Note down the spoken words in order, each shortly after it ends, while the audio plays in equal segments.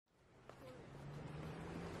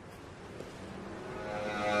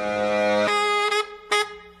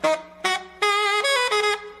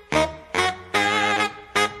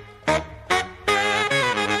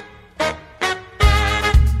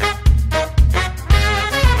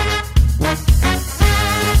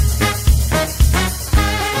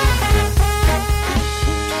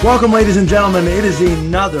Welcome, ladies and gentlemen. It is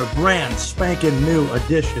another brand spanking new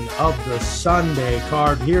edition of the Sunday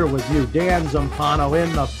Card. Here with you, Dan Zampano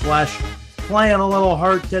in the flesh, playing a little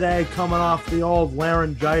hurt today, coming off the old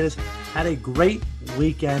laryngitis. Had a great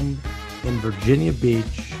weekend in Virginia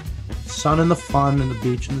Beach. Sun and the fun and the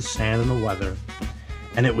beach and the sand and the weather.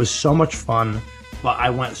 And it was so much fun, but I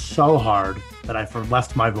went so hard that I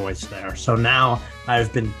left my voice there. So now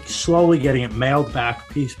I've been slowly getting it mailed back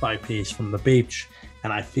piece by piece from the beach.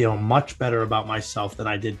 And I feel much better about myself than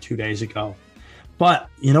I did 2 days ago. But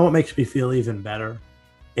you know what makes me feel even better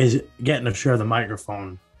is getting to share the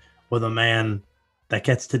microphone with a man that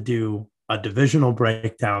gets to do a divisional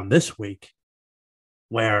breakdown this week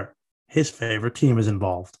where his favorite team is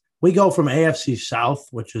involved. We go from AFC South,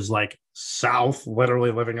 which is like South,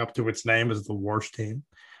 literally living up to its name as the worst team,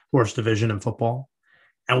 worst division in football.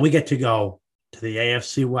 And we get to go to the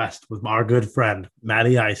AFC West with our good friend,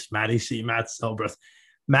 Matty Ice, Matty C, Matt Silbreth.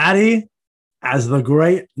 Matty, as the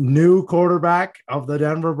great new quarterback of the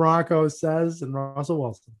Denver Broncos says, and Russell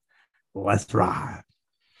Wilson, let's ride.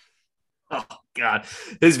 Oh, God.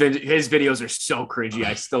 His videos are so cringy.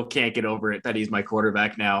 I still can't get over it that he's my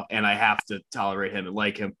quarterback now, and I have to tolerate him and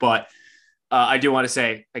like him. But I do want to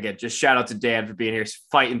say, again, just shout out to Dan for being here,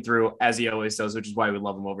 fighting through, as he always does, which is why we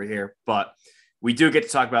love him over here. But we do get to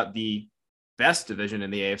talk about the best division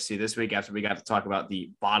in the AFC this week after we got to talk about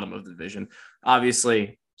the bottom of the division.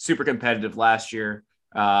 Obviously, super competitive last year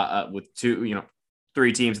with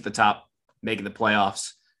three teams at the top making the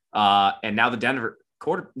playoffs. And now the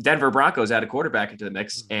Denver Broncos add a quarterback into the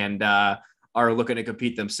mix and are looking to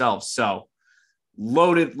compete themselves. So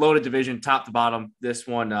loaded division, top to bottom. This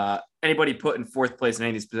one, anybody put in fourth place in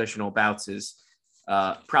any of these positional bouts is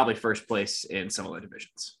probably first place in some of the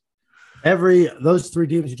divisions. Those three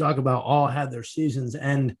teams you talk about all had their seasons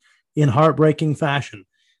end in heartbreaking fashion.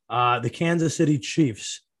 The Kansas City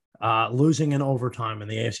Chiefs losing in overtime in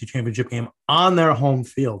the AFC Championship game on their home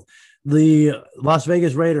field. The Las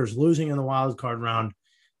Vegas Raiders losing in the wild card round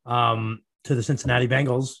to the Cincinnati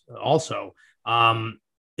Bengals also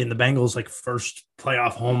in the Bengals' first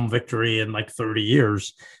playoff home victory in 30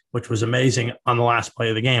 years, which was amazing on the last play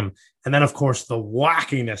of the game. And then, of course, the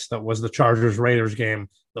wackiness that was the Chargers-Raiders game,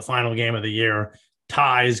 the final game of the year.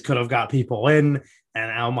 Ties could have got people in,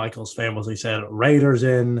 and Al Michaels famously said, Raiders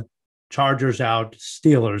in, Chargers out,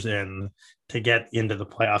 Steelers in to get into the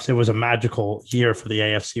playoffs. It was a magical year for the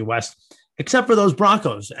AFC West, except for those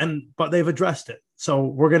Broncos, but they've addressed it. So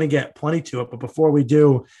we're going to get plenty to it. But before we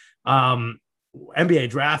do, NBA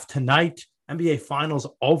draft tonight, NBA Finals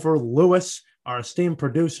over. Lewis, our esteemed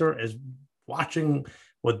producer, is watching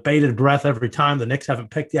with bated breath every time. The Knicks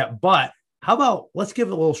haven't picked yet, but how about let's give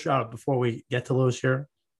a little shout out before we get to Lewis here.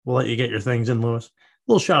 We'll let you get your things in, Lewis. A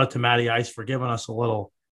little shout out to Matty Ice for giving us a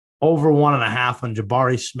little over 1.5 on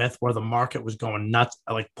Jabari Smith, where the market was going nuts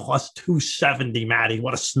at plus 270. Matty,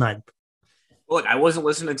 what a snipe. Look, I wasn't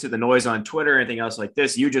listening to the noise on Twitter or anything else like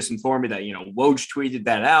this. You just informed me that, Woj tweeted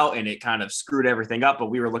that out and it kind of screwed everything up, but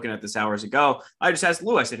we were looking at this hours ago. I just asked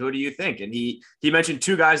Lou, I said, who do you think? And he mentioned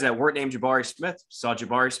two guys that weren't named Jabari Smith. Saw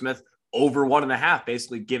Jabari Smith over 1.5,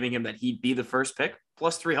 basically giving him that he'd be the first pick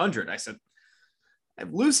plus 300. I said,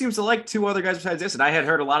 Lou seems to like two other guys besides this. And I had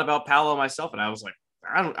heard a lot about Paolo myself. And I was like,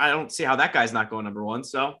 I don't see how that guy's not going number one.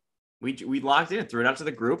 So we locked in, threw it out to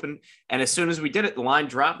the group. And as soon as we did it, the line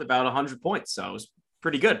dropped about 100 points. So it was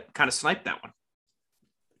pretty good. Kind of sniped that one.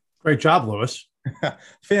 Great job, Lewis.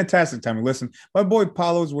 Fantastic timing. Listen, my boy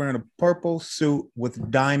Paolo's wearing a purple suit with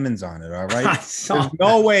diamonds on it. All right. There's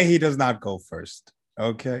no way he does not go first.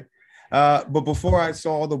 Okay. But before I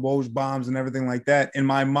saw the Woj bombs and everything like that, in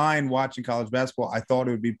my mind watching college basketball, I thought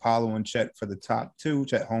it would be Paolo and Chet for the top two.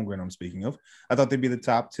 Chet Holmgren, I'm speaking of. I thought they'd be the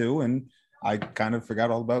top two, and I kind of forgot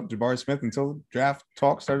all about Jabari Smith until draft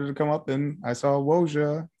talk started to come up, and I saw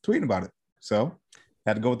Woj tweeting about it. So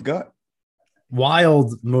had to go with the gut.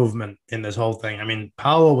 Wild movement in this whole thing. I mean,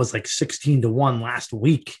 Paolo was 16-1 last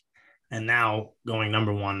week, and now going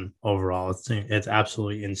number one overall. It's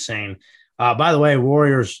absolutely insane. By the way,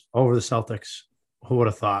 Warriors over the Celtics. Who would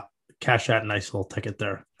have thought? Cash that nice little ticket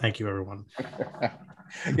there. Thank you, everyone.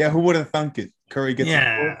 Yeah, who would have thunk it? Curry gets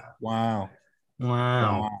it. Wow.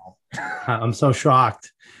 I'm so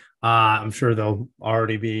shocked. I'm sure they'll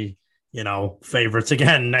already be, favorites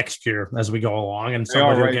again next year as we go along. And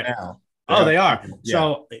somebody will get now. They are. Yeah.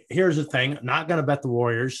 So here's the thing. Not going to bet the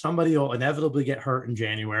Warriors. Somebody will inevitably get hurt in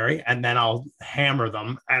January, and then I'll hammer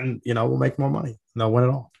them, and, we'll make more money. And they'll win it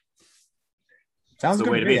all. Sounds the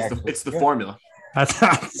good way to be. It's the formula.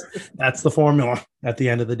 That's the formula at the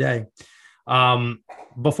end of the day.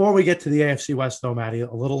 Before we get to the AFC West, though, Matty,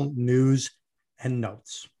 a little news and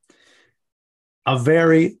notes. a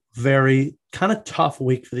very, very kind of tough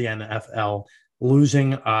week for the NFL,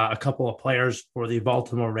 losing a couple of players for the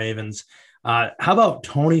Baltimore Ravens. How about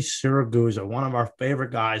Tony Siragusa, one of our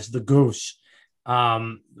favorite guys, the Goose,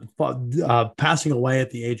 passing away at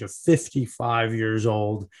the age of 55 years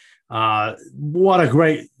old. What a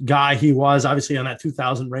great guy he was. Obviously, on that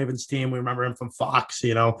 2000 Ravens team, we remember him from Fox,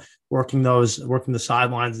 working the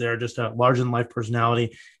sidelines there, just a larger than life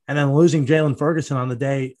personality. And then losing Jalen Ferguson on the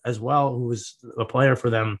day as well, who was a player for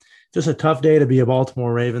them. Just a tough day to be a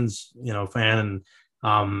Baltimore Ravens, fan.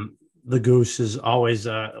 And the Goose is always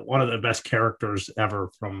one of the best characters ever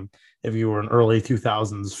from if you were an early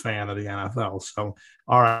 2000s fan of the NFL. So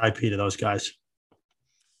RIP to those guys.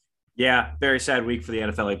 Yeah, very sad week for the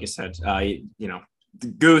NFL, like you said. The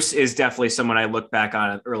Goose is definitely someone I look back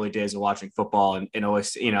on in early days of watching football and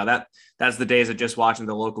always, that's the days of just watching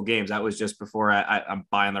the local games. That was just before I'm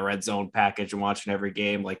buying the Red Zone package and watching every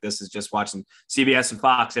game. Like this is just watching CBS and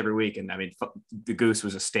Fox every week. And I mean, the Goose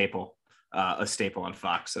was a staple on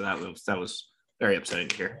Fox. So that was very upsetting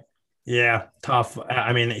to hear. Yeah, tough.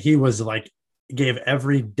 I mean, he was gave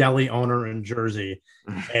every deli owner in Jersey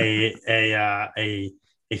a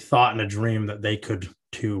thought and a dream that they could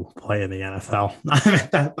to play in the NFL.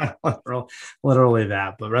 literally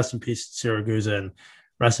that. But rest in peace to Siragusa and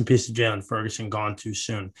rest in peace to Jalen Ferguson, gone too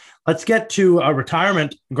soon. Let's get to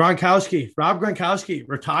retirement. Rob Gronkowski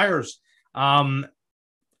retires out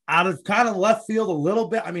of kind of left field a little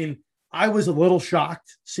bit. I mean, I was a little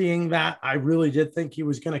shocked seeing that. I really did think he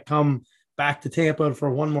was going to come back to Tampa for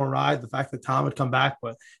one more ride. The fact that Tom had come back,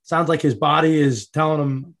 but sounds like his body is telling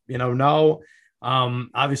him, no.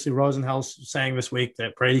 Obviously Rosenhaus saying this week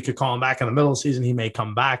that Brady could call him back in the middle of the season. He may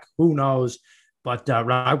come back. Who knows? But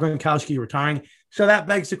Rob Gronkowski retiring. So that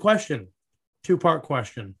begs the question, two-part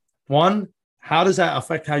question. One, how does that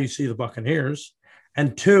affect how you see the Buccaneers?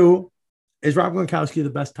 And two, is Rob Gronkowski the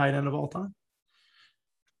best tight end of all time?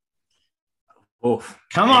 Oof.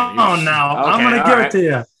 Come on now. Okay, I'm going to give it to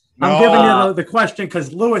you. I'm giving you the question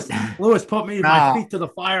because Lewis put my feet to the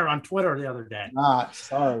fire on Twitter the other day.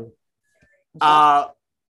 Sorry. The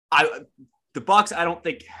Bucs, I don't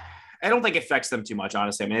think it affects them too much,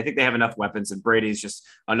 honestly. I mean, I think they have enough weapons, and Brady's just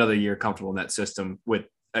another year comfortable in that system with,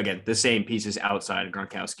 again, the same pieces outside of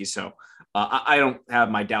Gronkowski. So I don't have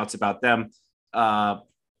my doubts about them.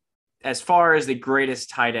 As far as the greatest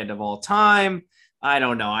tight end of all time, I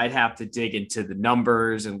don't know. I'd have to dig into the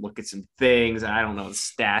numbers and look at some things. I don't know the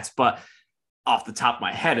stats, but off the top of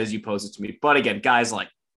my head, as you pose it to me. But again, guys like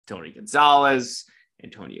Tony Gonzalez,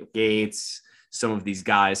 Antonio Gates, some of these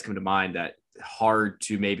guys come to mind that hard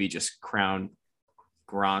to maybe just crown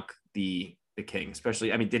Gronk the king,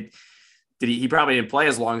 especially. I mean, did he probably didn't play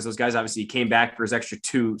as long as those guys. Obviously he came back for his extra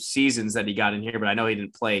 2 seasons that he got in here, but I know he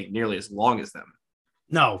didn't play nearly as long as them.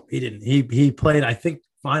 No, he didn't. He played, I think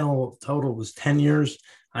final total was 10 years.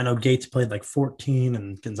 I know Gates played 14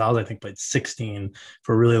 and Gonzalez, I think, played 16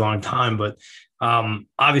 for a really long time. But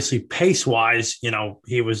obviously pace wise,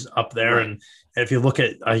 he was up there. Right. And if you look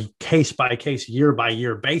at a case by case, year by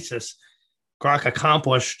year basis, Gronk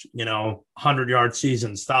accomplished, 100-yard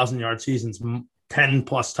seasons, 1,000-yard seasons, 10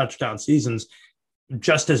 plus touchdown seasons,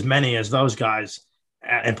 just as many as those guys,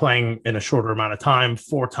 and playing in a shorter amount of time,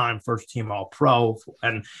 4-time first team all pro.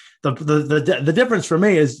 And the difference for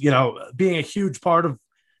me is, being a huge part of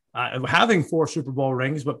having 4 Super Bowl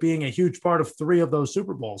rings, but being a huge part of 3 of those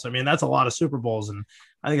Super Bowls. I mean, that's a lot of Super Bowls. And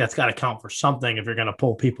I think that's got to count for something if you're going to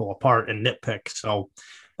pull people apart and nitpick. So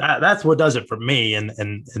that's what does it for me and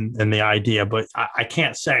the idea. But I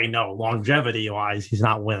can't say no, longevity wise, he's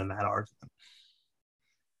not winning that argument.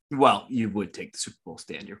 Well, you would take the Super Bowl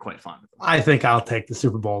stand. You're quite fond of them. I think I'll take the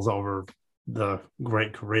Super Bowls over the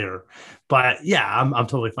great career. But yeah, I'm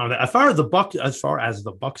totally fine with that. As far as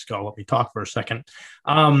the Bucs go, let me talk for a second.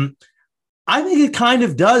 I think it kind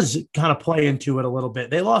of does play into it a little bit.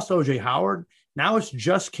 They lost OJ Howard. Now it's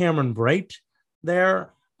just Cameron Brate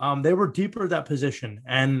there. They were deeper at that position.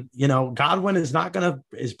 And, Godwin is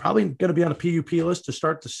probably going to be on a PUP list to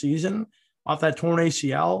start the season off that torn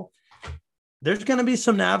ACL. There's going to be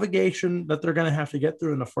some navigation that they're going to have to get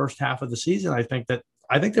through in the first half of the season. I think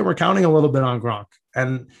they were counting a little bit on Gronk,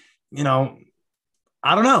 and,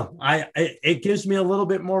 I don't know. It gives me a little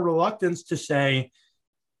bit more reluctance to say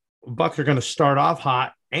Bucs are going to start off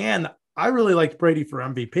hot. And I really liked Brady for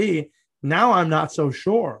MVP. Now I'm not so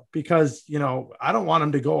sure because, I don't want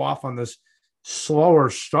him to go off on this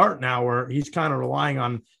slower start now where he's kind of relying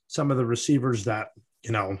on some of the receivers that,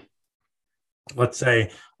 let's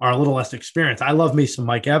say are a little less experienced. I love me some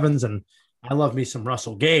Mike Evans and I love me some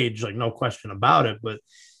Russell Gage, no question about it. But,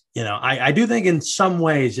 I do think in some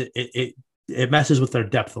ways it messes with their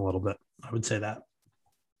depth a little bit. I would say that.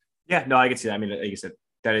 Yeah, no, I can see that. I mean, like you said,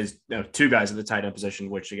 that is two guys at the tight end position,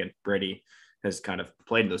 which again, Brady has kind of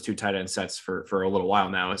played those two tight end sets for a little while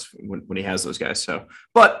now is when he has those guys. So,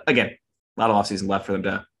 but again, a lot of offseason left for them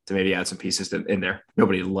to maybe add some pieces in there.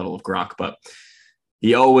 Nobody at the level of Gronk, but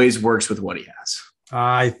he always works with what he has.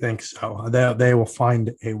 I think so. They will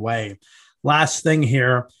find a way. Last thing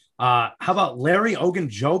here. How about Larry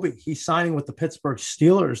Ogunjobi? He's signing with the Pittsburgh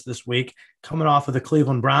Steelers this week, coming off of the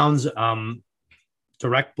Cleveland Browns.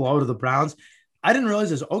 Direct blow to the Browns. I didn't realize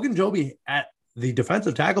this. Ogunjobi at the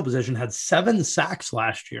defensive tackle position had 7 sacks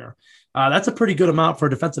last year. That's a pretty good amount for a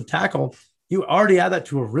defensive tackle. You already add that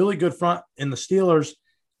to a really good front in the Steelers.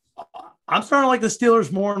 I'm starting to like the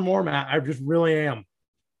Steelers more and more, Matt. I just really am.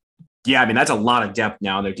 Yeah, I mean, that's a lot of depth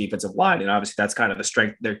now in their defensive line. And obviously that's kind of the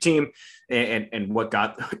strength of their team and what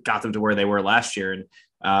got them to where they were last year.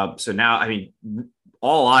 And so now, I mean,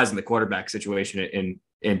 all eyes on the quarterback situation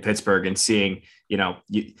in Pittsburgh, and seeing,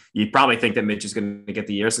 you probably think that Mitch is going to get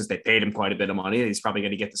the year since they paid him quite a bit of money. He's probably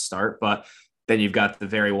going to get the start, but then you've got the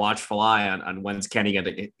very watchful eye on when's Kenny going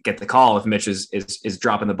to get the call if Mitch is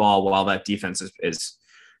dropping the ball while that defense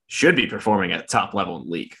should be performing at top level in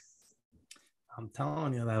the league. I'm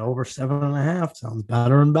telling you, that over 7.5 sounds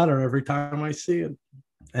better and better every time I see it.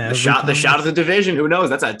 The shot of the division. Who knows?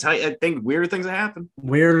 That's a tight thing. Weirder things have happened.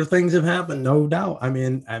 Weirder things have happened, no doubt. I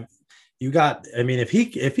mean, if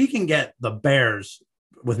he can get the Bears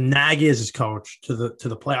with Nagy as his coach to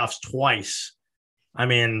the playoffs twice, I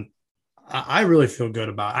mean, I really feel good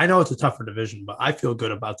about it. I know it's a tougher division, but I feel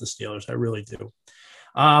good about the Steelers. I really do.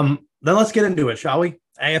 Then let's get into it, shall we?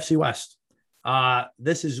 AFC West.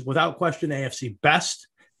 This is without question AFC best,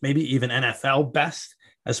 maybe even NFL best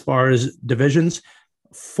as far as divisions.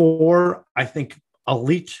 4, I think,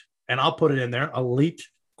 elite, and I'll put it in there, elite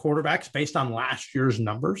quarterbacks based on last year's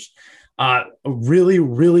numbers. Really,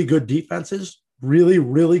 really good defenses, really,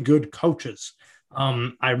 really good coaches.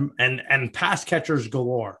 And pass catchers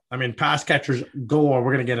galore. I mean, pass catchers galore.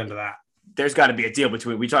 We're going to get into that. There's got to be a deal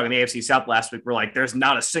between, we talked in the AFC South last week. We're like, there's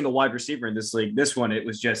not a single wide receiver in this league. This one, it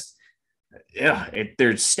was just,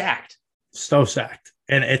 they're stacked. So stacked.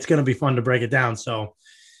 And it's going to be fun to break it down. So,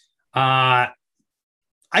 I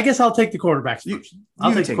guess I'll take the quarterbacks first.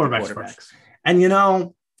 I'll take the quarterbacks first.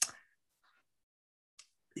 And,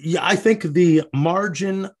 I think the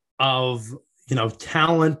margin of,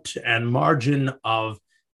 talent and margin of,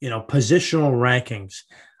 positional rankings,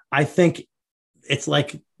 I think it's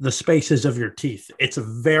like the spaces of your teeth. It's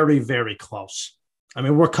very, very close. I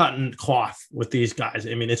mean, we're cutting cloth with these guys.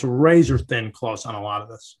 I mean, it's razor thin close on a lot of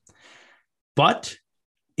this. But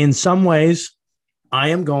in some ways, I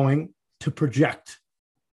am going to project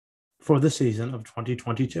for the season of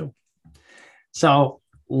 2022. So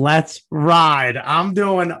let's ride. I'm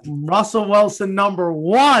doing Russell Wilson number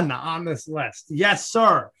 1 on this list. Yes,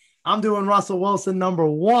 sir. I'm doing Russell Wilson number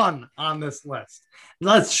 1 on this list.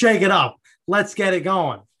 Let's shake it up. Let's get it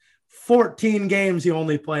going. 14 games he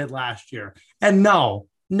only played last year. And no.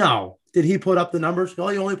 Did he put up the numbers? Well,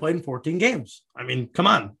 he only played in 14 games. I mean, come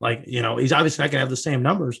on. He's obviously not going to have the same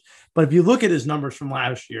numbers. But if you look at his numbers from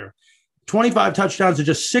last year, 25 touchdowns and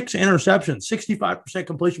just 6 interceptions, 65%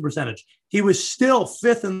 completion percentage. He was still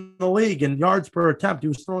 5th in the league in yards per attempt. He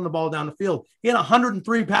was throwing the ball down the field. He had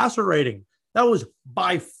 103 passer rating. That was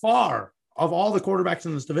by far, of all the quarterbacks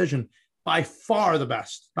in this division, by far the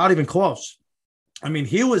best. Not even close. I mean,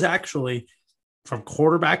 he was actually, from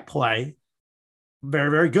quarterback play,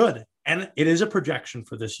 very, very good. And it is a projection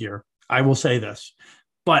for this year. I will say this.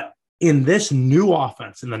 But in this new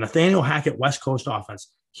offense, in the Nathaniel Hackett West Coast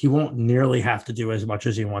offense, he won't nearly have to do as much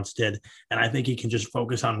as he once did. And I think he can just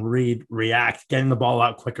focus on react, getting the ball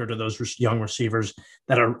out quicker to those young receivers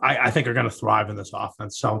that I think are going to thrive in this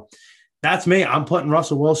offense. So that's me. I'm putting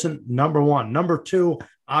Russell Wilson number 1. Number 2,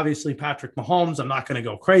 obviously Patrick Mahomes. I'm not going to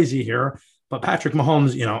go crazy here, but Patrick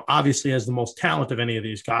Mahomes, obviously has the most talent of any of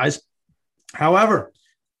these guys. However,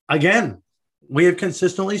 again, we have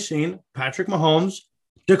consistently seen Patrick Mahomes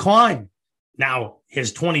decline. Now,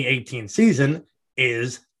 his 2018 season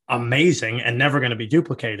is amazing and never going to be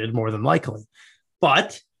duplicated, more than likely.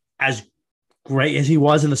 But as great as he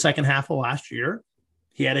was in the second half of last year,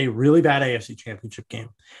 he had a really bad AFC Championship game.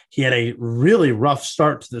 He had a really rough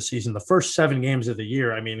start to the season. The first 7 games of the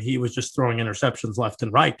year, I mean, he was just throwing interceptions left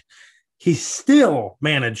and right. He still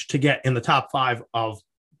managed to get in the top 5 of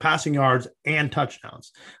passing yards and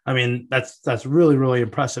touchdowns. I mean, that's really, really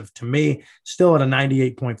impressive to me. Still at a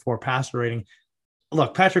 98.4 passer rating.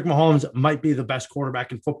 Look, Patrick Mahomes might be the best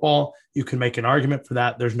quarterback in football. You can make an argument for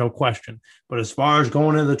that. There's no question. But as far as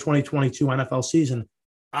going into the 2022 NFL season,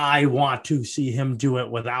 I want to see him do it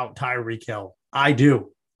without Tyreek Hill. I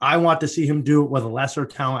do. I want to see him do it with a lesser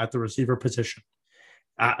talent at the receiver position.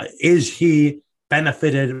 Is he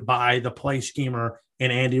benefited by the play schemer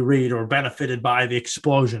in Andy Reid or benefited by the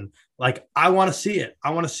explosion? Like, I want to see it. I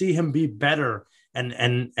want to see him be better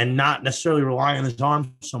and not necessarily rely on his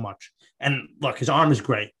arm so much. And look, his arm is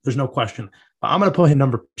great. There's no question. But I'm going to put him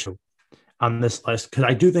number 2 on this list because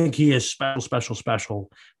I do think he is special.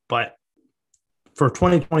 But for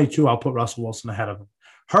 2022, I'll put Russell Wilson ahead of him.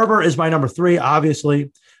 Herbert is my number 3,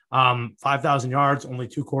 obviously. 5,000 yards, only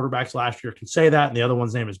 2 quarterbacks last year can say that. And the other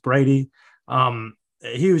one's name is Brady.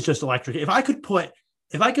 He was just electric. If I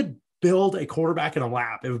could build a quarterback in a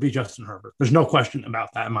lab, it would be Justin Herbert. There's no question about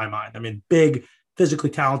that in my mind. I mean, big, physically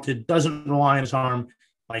talented, doesn't rely on his arm,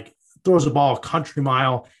 like throws the ball a country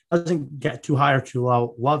mile, doesn't get too high or too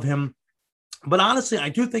low. Love him. But honestly, I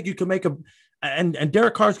do think you can make and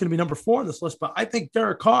Derek Carr is going to be number 4 on this list, but I think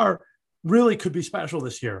Derek Carr really could be special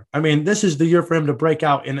this year. I mean, this is the year for him to break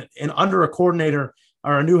out in under a coordinator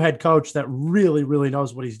or a new head coach that really, really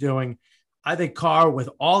knows what he's doing. I think Carr, with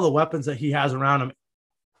all the weapons that he has around him,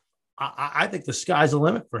 I think the sky's the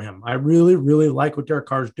limit for him. I really, really like what Derek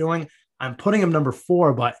Carr is doing. I'm putting him number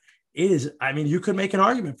 4, but it is, I mean, you could make an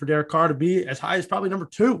argument for Derek Carr to be as high as probably number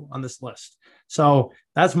 2 on this list. So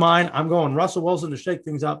that's mine. I'm going Russell Wilson to shake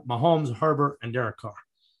things up, Mahomes, Herbert, and Derek Carr.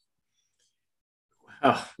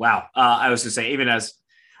 Oh, wow. I was going to say, even as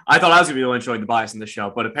I thought I was going to be the one showing the bias in the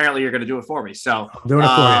show, but apparently you're going to do it for me. So I'm doing it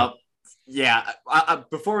for you. Yeah.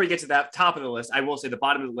 Before we get to that top of the list, I will say the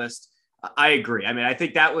bottom of the list, I agree. I mean, I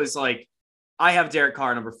think that was like, I have Derek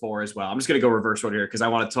Carr number 4 as well. I'm just going to go reverse order here because I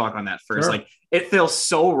want to talk on that first. Sure. Like, it feels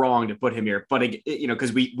so wrong to put him here, but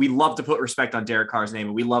because we love to put respect on Derek Carr's name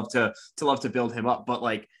and we love to build him up. But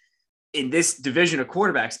like in this division of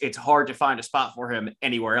quarterbacks, it's hard to find a spot for him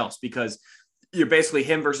anywhere else because you're basically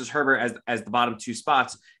him versus Herbert as the bottom 2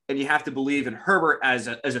 spots. And you have to believe in Herbert as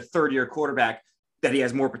a 3rd-year quarterback that he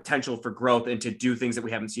has more potential for growth and to do things that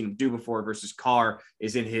we haven't seen him do before versus Carr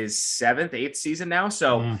is in his 7th, 8th season now.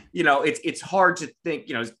 So, it's hard to think,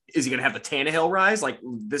 is he going to have the Tannehill rise like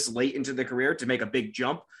this late into the career to make a big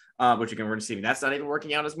jump, which again, we're going to see that's not even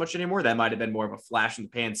working out as much anymore. That might've been more of a flash in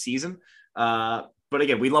the pan season. But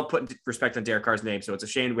again, we love putting respect on Derek Carr's name. So it's a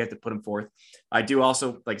shame we have to put him 4th. I do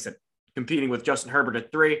also, like I said, competing with Justin Herbert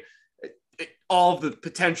at 3, all of the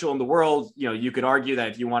potential in the world. You could argue that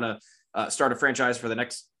if you want to start a franchise for the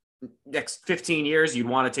next 15 years, you'd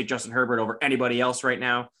want to take Justin Herbert over anybody else right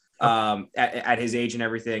now at his age and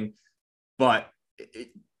everything. But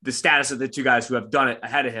the status of the 2 guys who have done it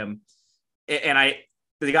ahead of him, and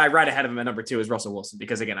the guy right ahead of him at number 2 is Russell Wilson,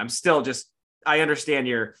 because again, I'm still I understand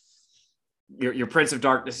your Prince of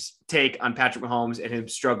Darkness take on Patrick Mahomes and him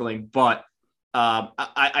struggling, but I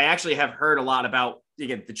actually have heard a lot about,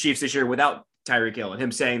 again, the Chiefs this year without Tyreek Hill and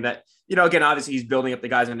him saying that, again, obviously he's building up the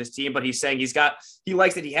guys on his team, but he's saying he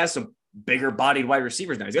likes that he has some bigger bodied wide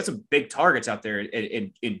receivers now. He's got some big targets out there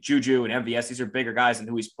in Juju and MVS. These are bigger guys than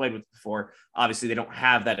who he's played with before. Obviously they don't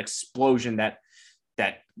have that explosion, that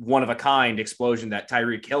one of a kind explosion that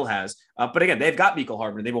Tyreek Hill has. But again, they've got Mecole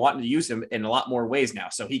Hardman. They've been wanting to use him in a lot more ways now.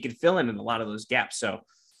 So he can fill in a lot of those gaps. So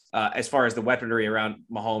as far as the weaponry around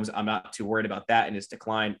Mahomes, I'm not too worried about that in his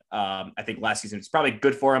decline. I think last season it's probably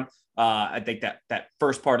good for him. I think that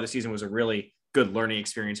first part of the season was a really good learning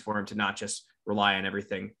experience for him to not just rely on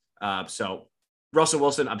everything. So Russell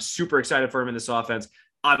Wilson, I'm super excited for him in this offense.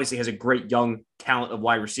 Obviously has a great young talent of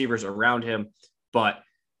wide receivers around him, but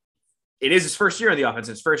it is his first year in the offense.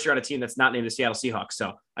 His first year on a team that's not named the Seattle Seahawks.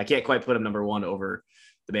 So I can't quite put him number 1 over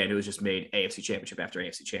the man who has just made AFC Championship after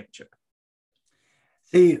AFC Championship.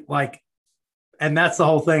 See, and that's the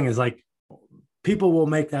whole thing is people will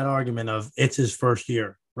make that argument of it's his first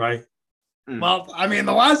year, right? Well, I mean,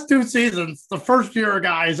 the last 2 seasons, the first year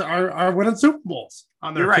guys are winning Super Bowls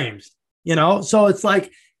on their teams, So it's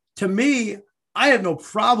to me, I have no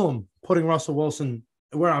problem putting Russell Wilson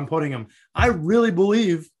where I'm putting him. I really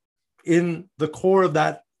believe in the core of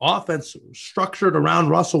that offense structured around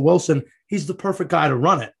Russell Wilson. He's the perfect guy to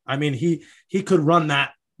run it. I mean, he could run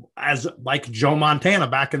that as like Joe Montana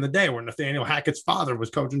back in the day where Nathaniel Hackett's father was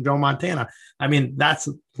coaching Joe Montana. I mean, that's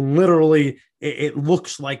literally, it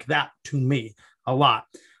looks like that to me a lot.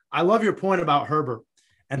 I love your point about Herbert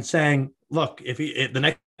and saying, look, if the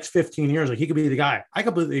next 15 years, he could be the guy. I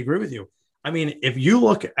completely agree with you. I mean, if you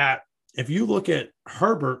look at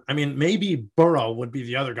Herbert, I mean, maybe Burrow would be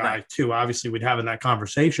the other guy too. Obviously we'd have in that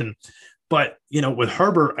conversation, but with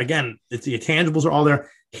Herbert, again, it's the intangibles are all there.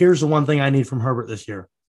 Here's the one thing I need from Herbert this year.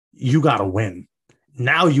 You got to win.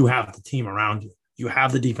 Now you have the team around you. You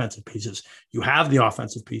have the defensive pieces. You have the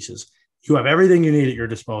offensive pieces. You have everything you need at your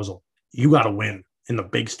disposal. You got to win. in the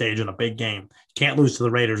big stage in a big game. You can't lose to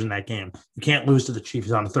the Raiders in that game. You can't lose to the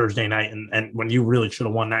Chiefs on a Thursday night, and when you really should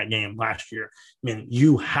have won that game last year. I mean,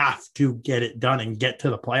 you have to get it done and get to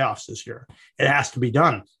the playoffs this year. It has to be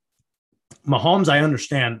done. Mahomes, I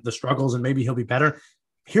understand the struggles, and maybe he'll be better.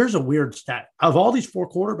 Here's a weird stat. Of all these 4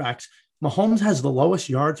 quarterbacks, Mahomes has the lowest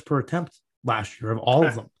yards per attempt last year of all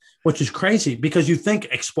of them, which is crazy because you think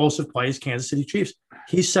explosive plays, Kansas City Chiefs.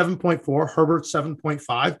 He's 7.4, Herbert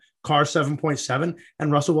 7.5, Carr 7.7,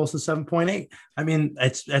 and Russell Wilson 7.8. I mean,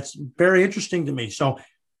 that's very interesting to me. So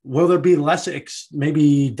will there be less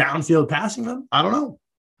maybe downfield passing them? I don't know.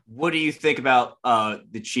 What do you think about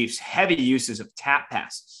the Chiefs' heavy uses of tap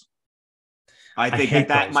passes? I think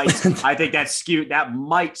that might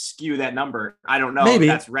skew that number. I don't know if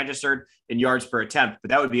that's registered in yards per attempt, but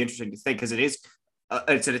that would be interesting to think because it is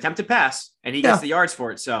it's an attempted pass and he gets the yards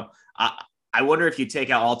for it. So I wonder if you take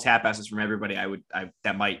out all tap passes from everybody,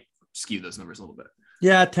 that might skew those numbers a little bit.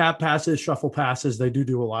 Yeah, tap passes, shuffle passes, they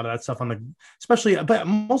do a lot of that stuff especially, but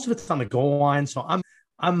most of it's on the goal line. So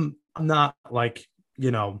I'm not like, I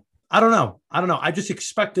don't know. I just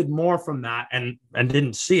expected more from that and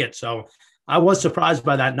didn't see it. So I was surprised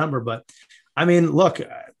by that number, but I mean, look,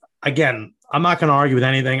 again, I'm not going to argue with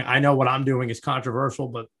anything. I know what I'm doing is controversial,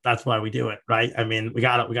 but that's why we do it, right? I mean, we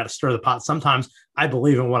got to stir the pot. Sometimes I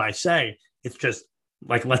believe in what I say. It's just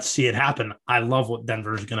like, let's see it happen. I love what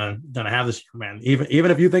Denver's gonna have this year, man.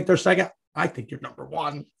 Even if you think they're second, I think you're number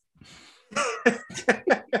one.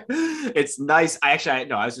 It's nice. I was going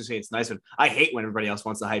to say it's nice when I hate when everybody else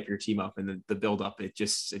wants to hype your team up and the build up. It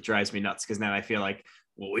drives me nuts because now I feel like,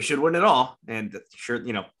 well, we should win it all. And sure,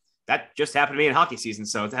 that just happened to me in hockey season,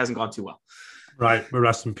 so it hasn't gone too well. Right.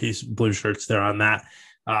 Rest in peace, blue shirts there on that.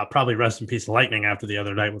 Probably rest in peace, Lightning after the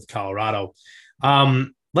other night with Colorado.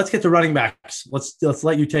 Let's get to running backs. Let's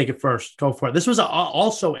let you take it first. Go for it. This was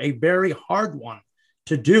also a very hard one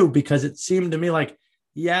to do because it seemed to me like,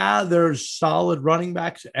 there's solid running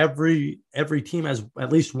backs. Every team has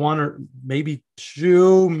at least one or maybe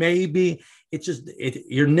two. Maybe it's just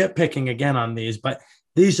you're nitpicking again on these, but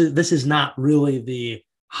this is not really the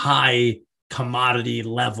high commodity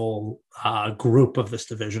level group of this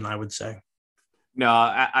division, I would say. No,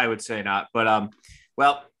 I would say not. But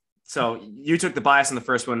so you took the bias in the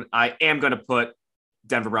first one. I am going to put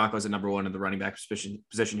Denver Broncos at number one in the running back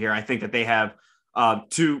position here. I think that they have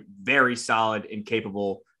two very solid and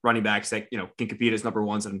capable running backs that, can compete as number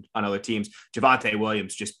ones on other teams. Javonte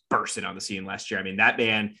Williams just bursted on the scene last year. I mean, that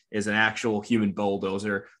man is an actual human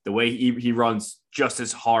bulldozer. The way he runs just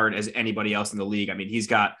as hard as anybody else in the league. I mean, he's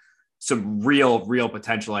got some real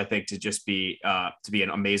potential, I think, to just be an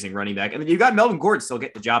amazing running back. And then you got Melvin Gordon still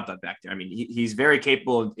getting the job done back there. I mean, he's very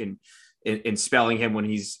capable in spelling him when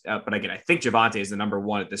he's, but again, I think Javonte is the number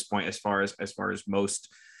one at this point, as far as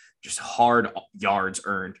most just hard yards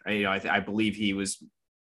earned. I believe he was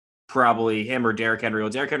probably him or Derrick Henry. Well,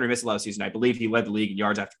 Derrick Henry missed a lot of season. I believe he led the league in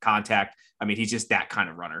yards after contact. I mean, he's just that kind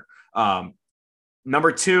of runner.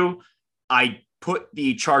 Number two, I put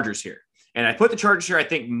the Chargers here. And I put the Chargers here, I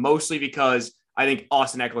think, mostly because I think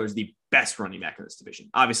Austin Eckler is the best running back in this division.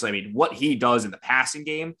 Obviously, I mean, what he does in the passing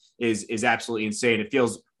game is absolutely insane. It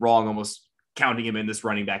feels wrong almost counting him in this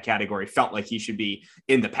running back category. Felt like he should be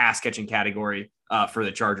in the pass catching category for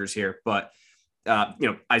the Chargers here. But,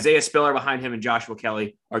 Isaiah Spiller behind him and Joshua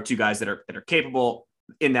Kelly are two guys that are capable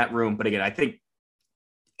in that room. But again, I think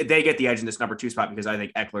they get the edge in this number two spot because I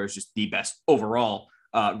think Eckler is just the best overall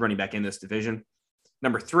running back in this division.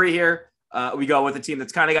 Number three here, we go with a team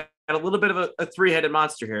that's kind of got a little bit of a three-headed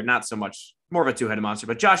monster here. Not so much, more of a two-headed monster,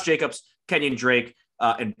 but Josh Jacobs, Kenyon Drake,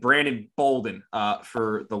 and Brandon Bolden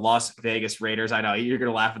for the Las Vegas Raiders. I know you're going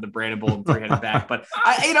to laugh at the Brandon Bolden three-headed back, but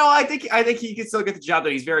I think he can still get the job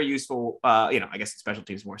done. He's very useful. I guess in special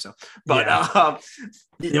teams more so, but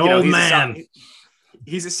the old man,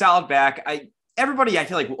 he's a solid back. Everybody I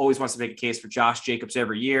feel like always wants to make a case for Josh Jacobs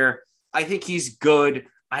every year. I think he's good.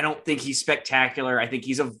 I don't think he's spectacular. I think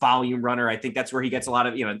he's a volume runner. I think that's where he gets a lot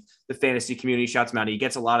of, the fantasy community shouts him out. He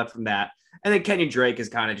gets a lot of from that. And then Kenyon Drake is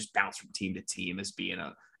kind of just bounced from team to team as being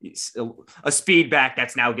a speed back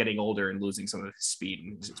that's now getting older and losing some of his speed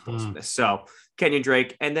and his explosiveness. So Kenyon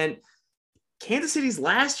Drake. And then Kansas City's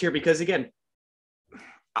last year, because again,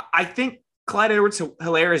 I think Clyde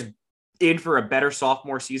Edwards-Helaire is in for a better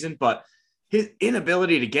sophomore season, but his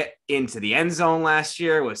inability to get into the end zone last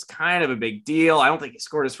year was kind of a big deal. I don't think he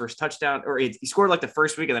scored his first touchdown, or he scored like the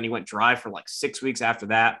first week and then he went dry for like 6 weeks after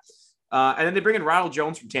that. And then they bring in Ronald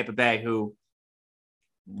Jones from Tampa Bay, who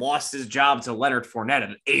lost his job to Leonard Fournette,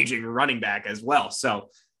 an aging running back as well. So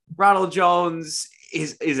Ronald Jones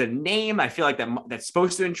is a name I feel like that's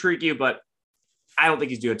supposed to intrigue you, but I don't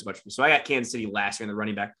think he's doing too much for me. So I got Kansas City last year in the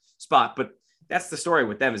running back spot, but that's the story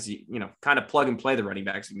with them is, kind of plug and play the running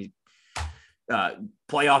backs. I mean,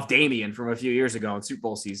 playoff Damian from a few years ago in Super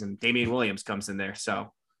Bowl season, Damian Williams comes in there.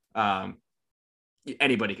 So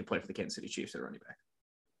anybody can play for the Kansas City Chiefs at running back.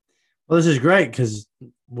 Well, this is great because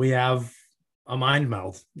we have a mind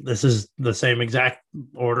meld. This is the same exact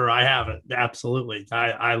order I have it. Absolutely.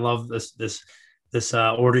 I love this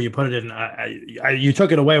order you put it in. You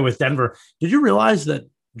took it away with Denver. Did you realize that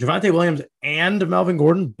Javonte Williams and Melvin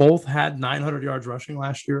Gordon both had 900 yards rushing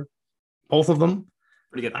last year? Both of them.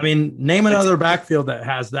 Pretty good. I mean, name another backfield that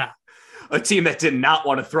has that. A team that did not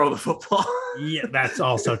want to throw the football. Yeah, that's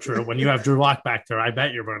also true. When you have Drew Lock back there, I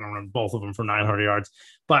bet you're going to run both of them for 900 yards.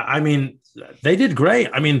 But, I mean, they did great.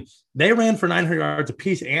 I mean, they ran for 900 yards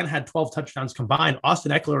apiece and had 12 touchdowns combined.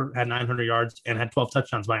 Austin Eckler had 900 yards and had 12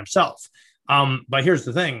 touchdowns by himself. But here's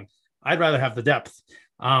the thing. I'd rather have the depth.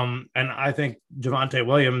 And I think Javonte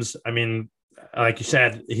Williams, I mean, like you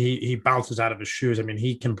said, he bounces out of his shoes. I mean,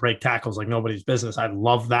 he can break tackles like nobody's business. I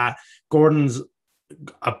love that. Gordon's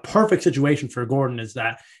a perfect situation for Gordon is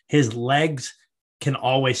that his legs can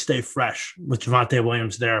always stay fresh with Javonte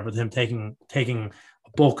Williams there, with him taking a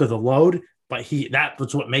bulk of the load. But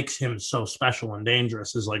that's what makes him so special and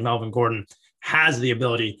dangerous is like Melvin Gordon has the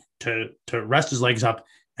ability to rest his legs up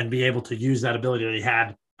and be able to use that ability that he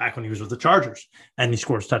had back when he was with the Chargers and he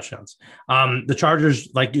scores touchdowns. The Chargers,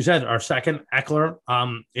 like you said, are second. Eckler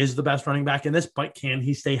is the best running back in this, but can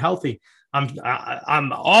he stay healthy?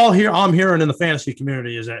 I'm all here. All I'm hearing in the fantasy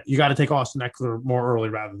community is that you got to take Austin Eckler more early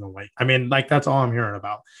rather than late. I mean, like that's all I'm hearing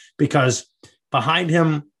about because behind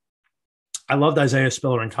him, I loved Isaiah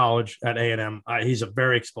Spiller in college at A&M. He's a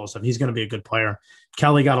very explosive. He's going to be a good player.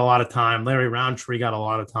 Kelly got a lot of time. Larry Roundtree got a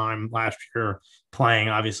lot of time last year playing,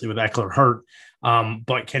 obviously with Eckler hurt.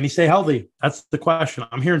 But can he stay healthy? That's the question.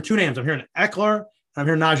 I'm hearing two names. I'm hearing Eckler and I'm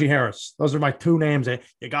hearing Najee Harris. Those are my two names.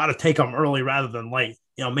 You got to take them early rather than late.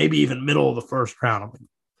 Maybe even middle of the first round. I'm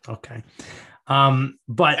like, okay.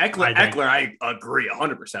 But Eckler, I agree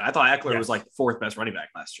 100%. I thought Eckler was like the fourth best running back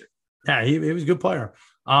last year. Yeah, he was a good player.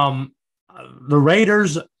 The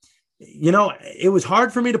Raiders, it was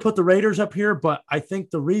hard for me to put the Raiders up here, but I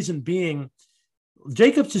think the reason being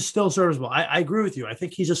Jacobs is still serviceable. I agree with you. I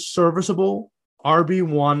think he's a serviceable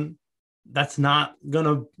RB1. That's not going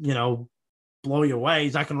to, blow you away.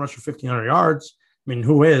 He's not going to rush for 1,500 yards. I mean,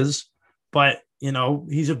 who is? But,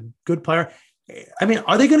 he's a good player. I mean,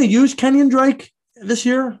 are they going to use Kenyon Drake this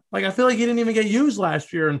year? Like, I feel like he didn't even get used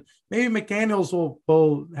last year, and maybe McDaniels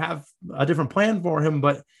will have a different plan for him,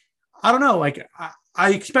 but I don't know. Like,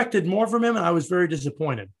 I expected more from him, and I was very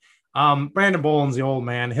disappointed. Brandon Boland's the old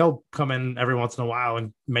man. He'll come in every once in a while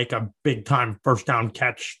and make a big-time first down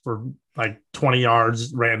catch for like 20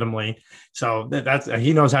 yards randomly. So that's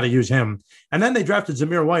he knows how to use him. And then they drafted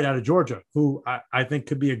Zamir White out of Georgia, who I think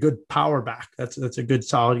could be a good power back. That's a good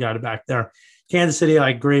solid guy to back there. Kansas City, I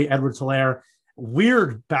agree. Edwards-Helaire,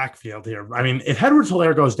 weird backfield here. I mean, if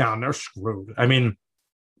Edwards-Helaire goes down, they're screwed. I mean,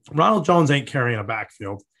 Ronald Jones ain't carrying a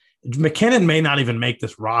backfield. McKinnon may not even make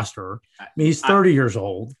this roster. I mean, he's 30 years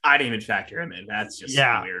old. I didn't even factor him in. That's just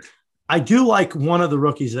weird. I do like one of the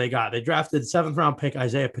rookies they got. They drafted 7th round pick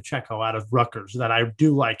Isaiah Pacheco out of Rutgers that I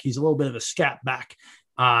do like. He's a little bit of a scat back.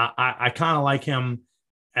 I kind of like him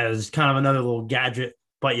as kind of another little gadget.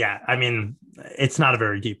 But yeah, I mean, it's not a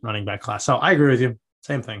very deep running back class. So I agree with you.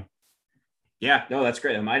 Same thing. Yeah, no, that's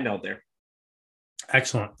great. I note there.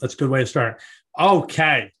 Excellent. That's a good way to start.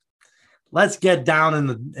 Okay. Let's get down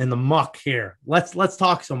in the muck here. Let's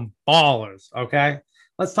talk some ballers, okay?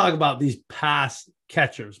 Let's talk about these pass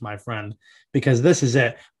catchers, my friend, because this is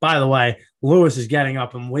it. By the way, Lewis is getting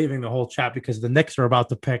up and leaving the whole chat because the Knicks are about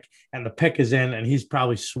to pick, and the pick is in, and he's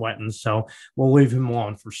probably sweating. So we'll leave him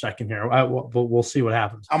alone for a second here. We'll see what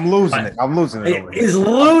happens. I'm losing it. He's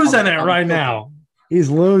losing it right now. He's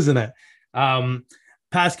losing it.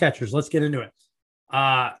 Pass catchers. Let's get into it.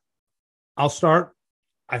 I'll start.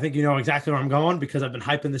 I think you know exactly where I'm going because I've been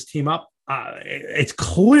hyping this team up. It's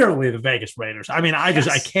clearly the Vegas Raiders. I mean, I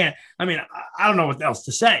don't know what else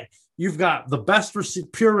to say. You've got the best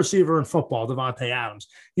pure receiver in football, Devontae Adams.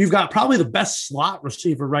 You've got probably the best slot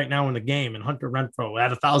receiver right now in the game in Hunter Renfrow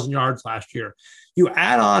at 1,000 yards last year. You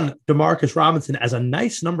add on Demarcus Robinson as a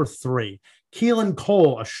nice number 3, Keelan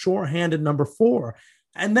Cole, a sure-handed number 4.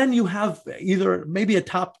 And then you have either maybe a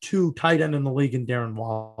top 2 tight end in the league in Darren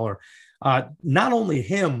Waller. Not only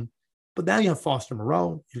him, but now you have Foster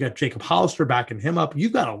Moreau. You've got Jacob Hollister backing him up.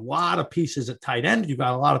 You've got a lot of pieces at tight end. You've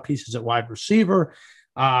got a lot of pieces at wide receiver.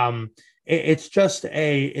 It's just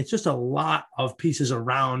a lot of pieces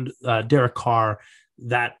around Derek Carr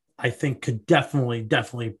that I think could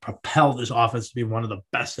definitely propel this offense to be one of the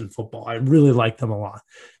best in football. I really like them a lot.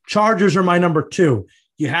 Chargers are my number 2.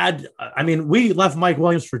 We left Mike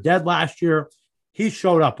Williams for dead last year. He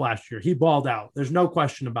showed up last year. He balled out. There's no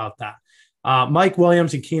question about that. Mike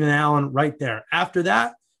Williams and Keenan Allen right there. After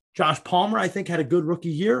that, Josh Palmer, I think, had a good rookie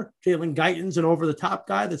year. Jalen Guyton's an over-the-top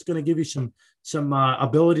guy that's going to give you some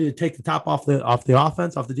ability to take the top off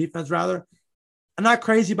the defense rather. I'm not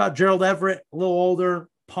crazy about Gerald Everett, a little older.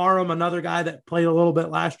 Parham, another guy that played a little bit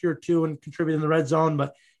last year too and contributed in the red zone,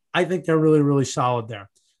 but I think they're really, really solid there.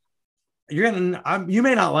 You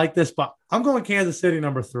may not like this, but I'm going Kansas City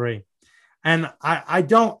number 3. And I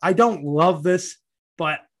don't love this,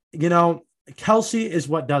 but Kelsey is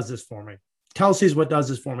what does this for me.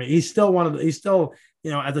 He's still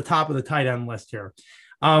at the top of the tight end list here.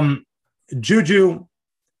 Juju,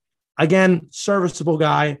 again, serviceable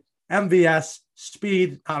guy. MVS,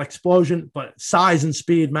 speed, not explosion, but size and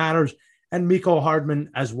speed matters. And Mecole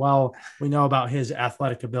Hardman as well. We know about his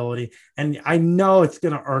athletic ability. And I know it's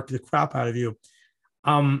going to irk the crap out of you.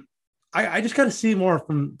 I just got to see more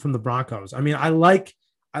from the Broncos. I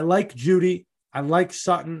like Judy. I like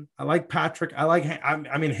Sutton. I like Patrick.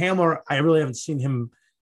 Hamler, I really haven't seen him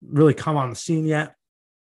really come on the scene yet.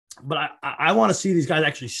 But I want to see these guys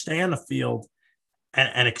actually stay on the field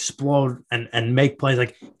and explode and make plays.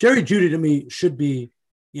 Like Jerry Jeudy to me should be,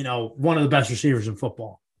 one of the best receivers in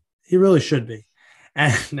football. He really should be.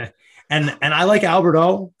 And I like Albert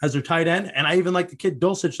O as their tight end. And I even like the kid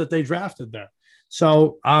Dulcich that they drafted there.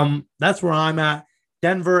 So that's where I'm at.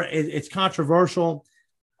 Denver, it's controversial.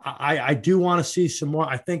 I do want to see some more.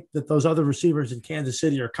 I think that those other receivers in Kansas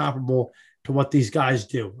City are comparable to what these guys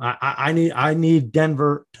do. I need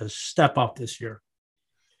Denver to step up this year.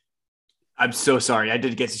 I'm so sorry. I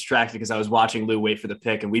did get distracted because I was watching Lou wait for the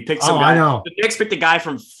pick, and we picked some guy. I know. The Knicks picked a guy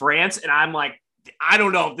from France, and I'm like, I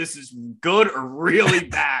don't know if this is good or really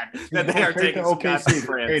bad that they are taking some guy from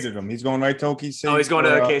France. He's going right to OKC. Oh, he's going to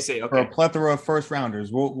OKC. Okay. For a plethora of first rounders.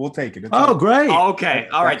 We'll take it. Great. Okay.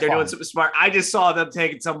 All right. They're doing something smart. I just saw them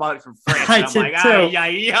taking somebody from France. I'm like,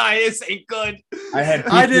 yeah, this ain't good.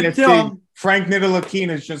 I did too. Frank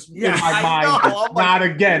Ntilikina is just in my mind. Not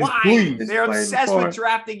again, why? Please. They're obsessed with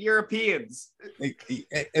drafting Europeans.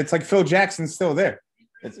 It's like Phil Jackson's still there.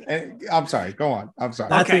 I'm sorry. Go on. I'm sorry.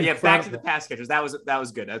 That's okay, incredible. Back to the pass catchers. That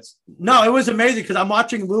was good. It was amazing because I'm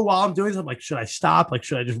watching Lou while I'm doing something. Like, should I stop? Like,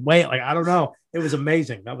 should I just wait? Like, I don't know. It was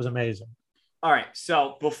amazing. That was amazing. All right,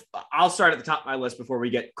 so I'll start at the top of my list before we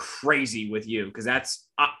get crazy with you because that's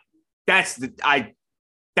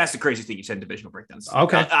the craziest thing you've said in divisional breakdowns.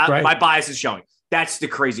 Okay, my bias is showing. That's the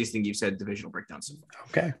craziest thing you've said in divisional breakdowns.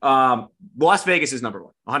 Okay. Las Vegas is number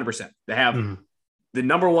 1, 100%. They have the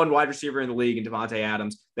number 1 wide receiver in the league in Devontae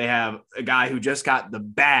Adams. They have a guy who just got the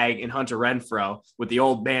bag in Hunter Renfrow with the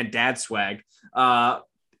old man dad swag. And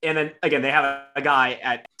then again, they have a guy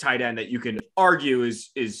at tight end that you can argue is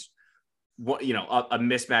a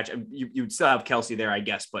mismatch. You'd still have Kelsey there, I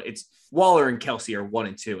guess, but it's Waller and Kelsey are 1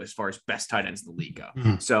 and 2 as far as best tight ends in the league go.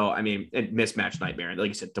 So, mismatch nightmare. Like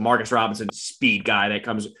you said, Demarcus Robinson, speed guy that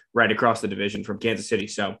comes right across the division from Kansas City.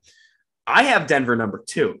 So I have Denver number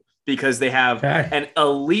 2 because they have an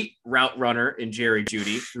elite route runner in Jerry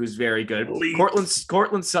Jeudy, who's very good.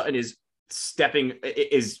 Cortland Sutton is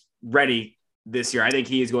ready this year. I think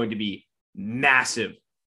he is going to be massive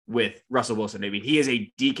with Russell Wilson. He is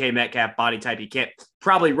a DK Metcalf body type. He can't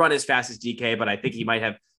probably run as fast as DK, but I think he might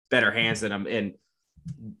have better hands than him. And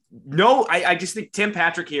I just think Tim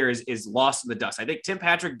Patrick here is lost in the dust. I think Tim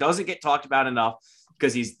Patrick doesn't get talked about enough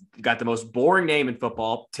because he's got the most boring name in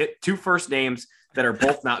football, 2 first names that are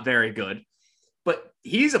both not very good, but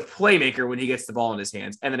he's a playmaker when he gets the ball in his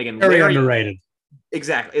hands. And then again, very underrated.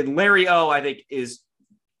 Exactly. And Larry O, I think, is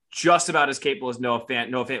just about as capable as Noah Fant.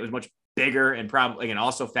 Noah Fant was much bigger and probably, again,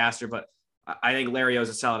 also faster, but I think Larry O is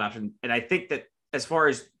a solid option. And I think that as far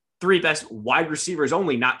as 3 best wide receivers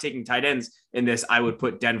only, not taking tight ends in this, I would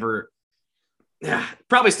put Denver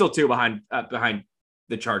probably still 2 behind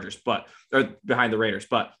the Chargers, or behind the Raiders.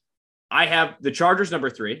 But I have the Chargers number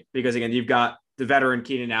 3 because, again, you've got the veteran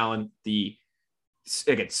Keenan Allen, the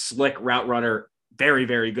slick route runner, very,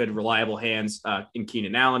 very good, reliable hands in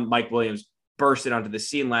Keenan Allen. Mike Williams bursted onto the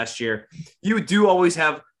scene last year. You do always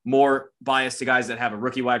have more bias to guys that have a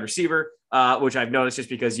rookie wide receiver, which I've noticed just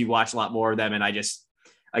because you watch a lot more of them. And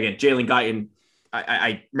Jalen Guyton,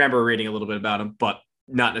 I remember reading a little bit about him, but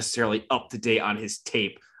not necessarily up to date on his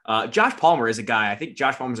tape. Josh Palmer is a guy. I think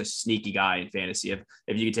Josh Palmer's a sneaky guy in fantasy. If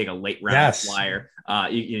you can take a late round flyer,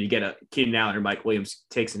 you get a Keenan Allen or Mike Williams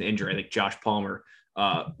takes an injury. I think Josh Palmer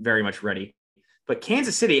very much ready. But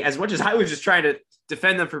Kansas City, as much as I was just trying to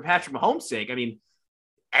defend them for Patrick Mahomes' sake,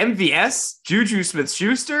 MVS, Juju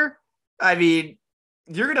Smith-Schuster. I mean,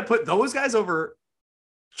 you're going to put those guys over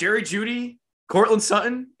Jerry Jeudy, Cortland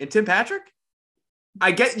Sutton, and Tim Patrick?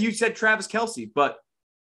 I get you said Travis Kelce, but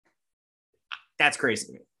that's crazy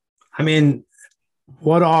to me. I mean,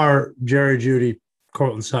 what are Jerry Jeudy,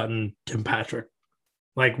 Cortland Sutton, Tim Patrick?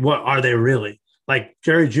 Like, what are they really? Like,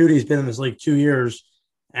 Jerry Judy's been in this league 2 years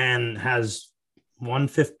and has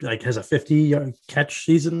has a 50 catch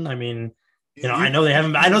season. I mean, I know they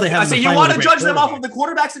haven't. So you want to judge them off of the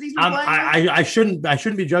quarterbacks that he's been playing? I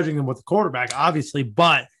shouldn't be judging them with the quarterback, obviously,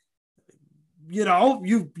 but you got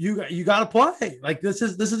to play. Like, this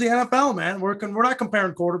is the NFL, man. We're not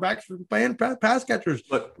comparing quarterbacks. We're playing pass catchers.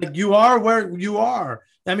 Look, like, you are where you are.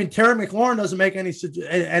 I mean, Terry McLaurin doesn't make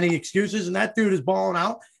any excuses, and that dude is balling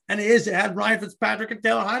out. And it had Ryan Fitzpatrick and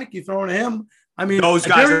Taylor Heineke throwing to him. I mean, those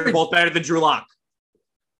guys are both better than Drew Lock.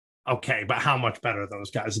 Okay, but how much better are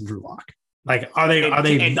those guys than Drew Lock? Like, are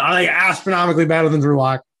they astronomically better than Drew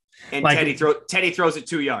Lock? And like, Teddy throws it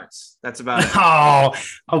 2 yards. That's about it. Oh,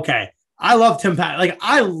 okay. I love Tim Pat. Like,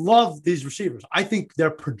 I love these receivers. I think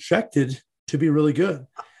they're projected to be really good.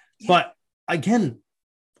 Yeah. But again,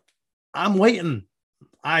 I'm waiting.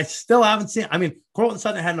 I still haven't seen. I mean, Cortland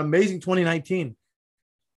Sutton had an amazing 2019.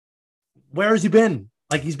 Where has he been?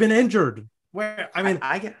 Like, he's been injured. Where? I mean,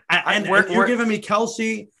 and you're giving me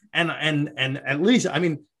Kelce and at least, I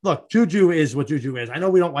mean, look, Juju is what Juju is. I know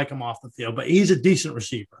we don't like him off the field, but he's a decent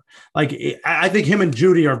receiver. Like, I think him and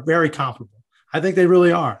Jeudy are very comparable. I think they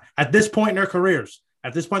really are. At this point in their careers,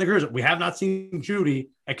 we have not seen Jeudy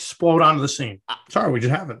explode onto the scene. Sorry, we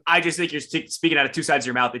just haven't. I just think you're speaking out of two sides of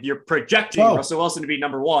your mouth. If you're projecting Russell Wilson to be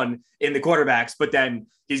number one in the quarterbacks, but then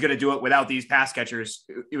he's going to do it without these pass catchers,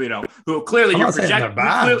 who clearly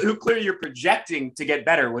you're projecting to get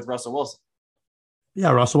better with Russell Wilson.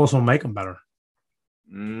 Yeah, Russell Wilson will make them better.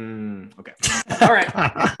 Okay.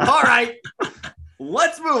 All right.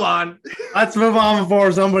 Let's move on. Let's move on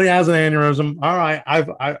before somebody has an aneurysm. All right.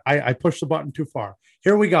 I pushed the button too far.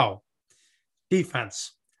 Here we go.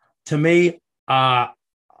 Defense. To me, I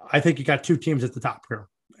think you got two teams at the top here.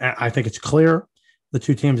 I think it's clear, the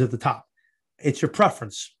two teams at the top. It's your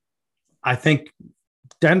preference. I think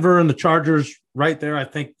Denver and the Chargers right there, I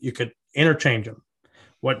think you could interchange them.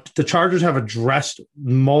 What the Chargers have addressed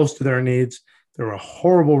most of their needs. They were a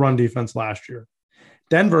horrible run defense last year.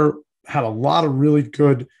 Denver had a lot of really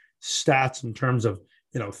good stats in terms of,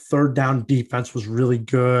 third down defense was really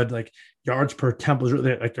good. Like, yards per attempt was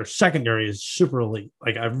really, like, their secondary is super elite.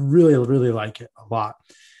 Like, I really, really like it a lot.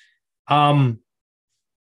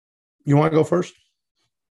 You want to go first?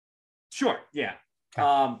 Sure. Yeah.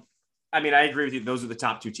 Okay. I mean, I agree with you. Those are the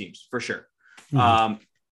top two teams for sure. Mm-hmm.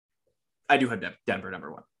 I do have Denver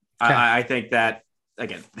number one. Okay. I think that,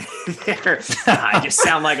 again, I just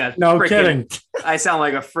sound like a kidding. I sound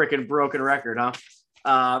like a freaking broken record, huh?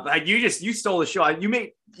 You stole the show. You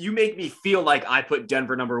make me feel like I put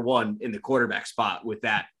Denver number one in the quarterback spot with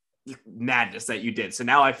that madness that you did. So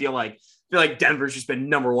now I feel like Denver's just been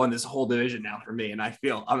number one this whole division now for me, and I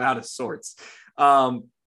feel I'm out of sorts.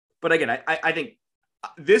 But again, I think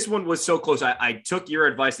this one was so close. I took your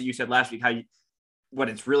advice that you said last week, when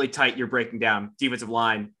it's really tight, you're breaking down defensive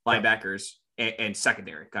line, linebackers, and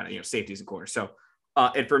secondary, kind of, safeties and corners. So,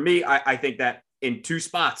 and for me, I think that in two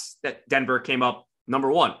spots that Denver came up number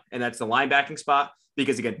one, and that's the linebacking spot,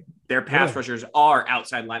 because again, their pass rushers are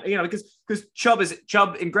outside line, because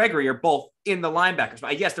Chubb and Gregory are both in the linebackers.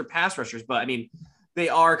 But yes, they're pass rushers, but I mean, they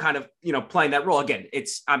are kind of, playing that role. Again,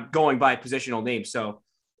 I'm going by positional names. So,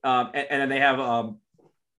 and then they have,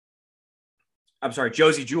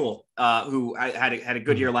 Josie Jewell, who had a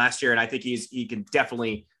good year last year. And I think he can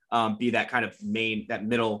definitely be that kind of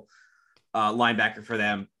middle linebacker for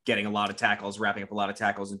them, getting a lot of tackles, wrapping up a lot of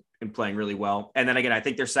tackles, and playing really well. And then again, I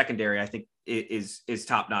think their secondary, is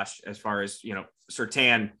top notch as far as,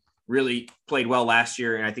 Surtain really played well last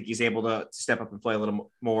year. And I think he's able to step up and play a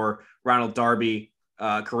little more. Ronald Darby,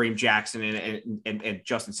 Kareem Jackson, and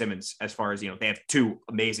Justin Simmons, as far as, they have two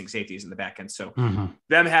amazing safeties in the back end. So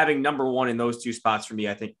them having number one in those two spots for me,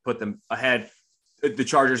 I think put them ahead. The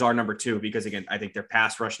Chargers are number two, because again, I think their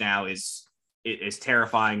pass rush now is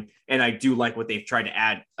terrifying. And I do like what they've tried to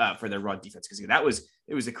add for their run defense, because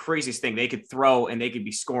it was the craziest thing. They could throw and they could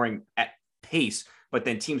be scoring at pace, but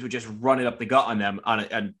then teams would just run it up the gut on them on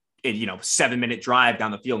a 7-minute drive down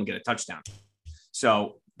the field and get a touchdown.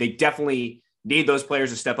 So they definitely need those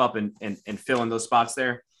players to step up and fill in those spots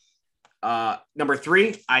there. Number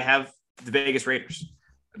three, I have the Vegas Raiders,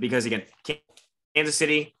 because again, Kansas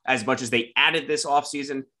City, as much as they added this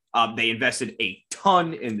offseason, they invested a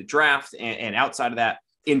ton in the draft and outside of that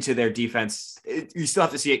into their defense. You still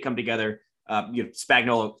have to see it come together.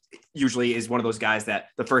 Spagnuolo usually is one of those guys that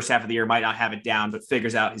the first half of the year might not have it down, but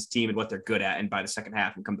figures out his team and what they're good at. And by the second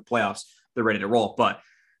half and come to playoffs, they're ready to roll. But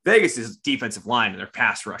Vegas's defensive line and their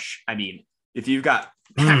pass rush. I mean, if you've got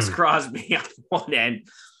Max Crosby on one end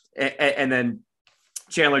and then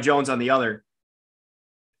Chandler Jones on the other,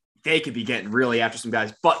 they could be getting really after some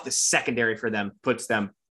guys. But the secondary for them puts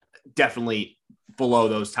them definitely below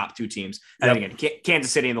those top two teams. And then again,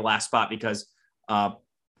 Kansas City in the last spot because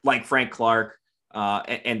like Frank Clark,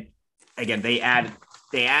 and again, they add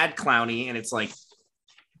Clowney, and it's like,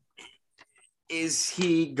 is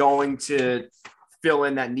he going to fill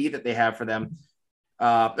in that need that they have for them?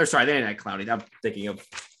 Or sorry, they didn't add Clowney. I'm thinking of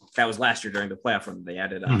that was last year during the playoff run. They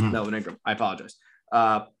added Melvin Ingram. I apologize.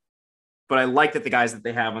 But I like that the guys that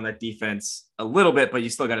they have on that defense a little bit, but you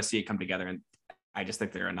still got to see it come together. And I just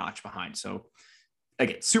think they're a notch behind. So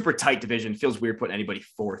again, super tight division. Feels weird putting anybody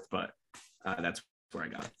fourth, but that's where I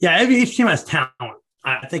got it. Yeah, each team has talent.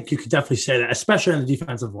 I think you could definitely say that, especially on the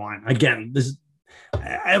defensive line. Again,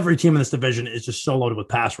 every team in this division is just so loaded with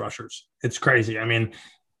pass rushers. It's crazy. I mean,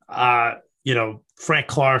 Frank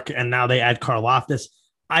Clark, and now they add Karlaftis.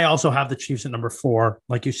 I also have the Chiefs at number 4,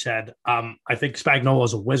 like you said. I think Spagnuolo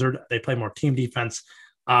is a wizard. They play more team defense.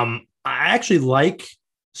 I actually like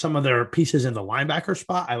some of their pieces in the linebacker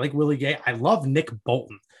spot. I like Willie Gay. I love Nick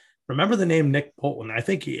Bolton. Remember the name Nick Bolton? I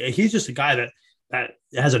think he's just a guy that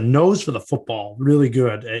has a nose for the football, really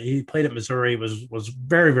good. He played at Missouri, was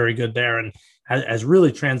very, very good there, and has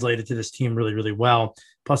really translated to this team really, really well.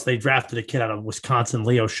 Plus, they drafted a kid out of Wisconsin,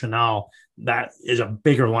 Leo Chenal, that is a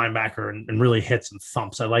bigger linebacker and really hits and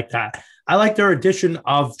thumps. I like that. I like their addition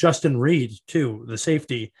of Justin Reed, too, the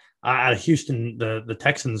safety out of Houston, the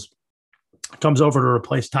Texans, comes over to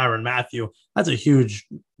replace Tyrann Mathieu. That's a huge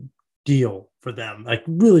deal for them. Like,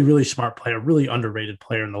 really, really smart player, really underrated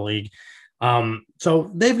player in the league.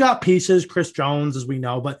 So they've got pieces, Chris Jones, as we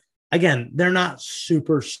know, but again, they're not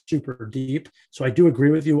super, super deep. So I do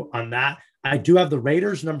agree with you on that. I do have the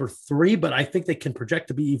Raiders number 3, but I think they can project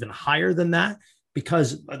to be even higher than that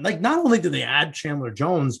because, like, not only do they add Chandler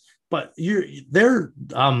Jones, but their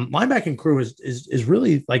linebacking crew is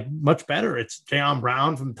really like much better. It's Jayon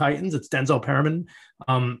Brown from the Titans. It's Denzel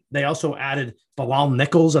Perriman. They also added Bilal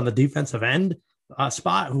Nichols on the defensive end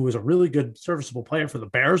spot, who was a really good serviceable player for the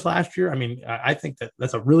Bears last year. I mean, I think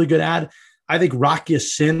that's a really good add. I think Rocky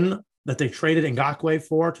Sin that they traded Ngakoue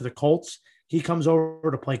for to the Colts, he comes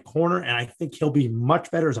over to play corner, and I think he'll be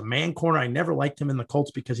much better as a man corner. I never liked him in the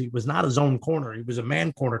Colts because he was not a zone corner. He was a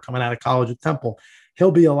man corner coming out of college at Temple.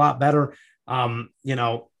 He'll be a lot better. I don't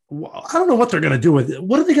know what they're going to do with it.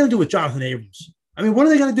 What are they going to do with Jonathan Abrams? I mean, what are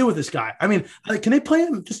they going to do with this guy? I mean, can they play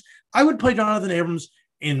him? I would play Jonathan Abrams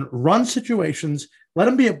in run situations, let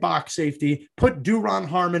him be a box safety, put Duron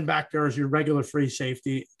Harmon back there as your regular free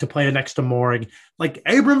safety to play next to Morig. Like,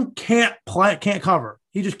 Abram can't cover.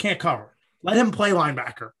 He just can't cover. Let him play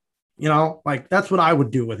linebacker. Like, that's what I would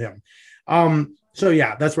do with him. So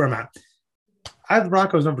yeah, that's where I'm at. I have the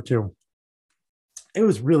Broncos number 2. It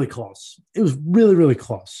was really close. It was really, really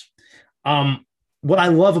close. What I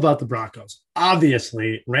love about the Broncos,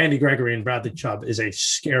 obviously, Randy Gregory and Bradley Chubb is a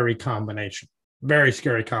scary combination. Very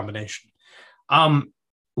scary combination.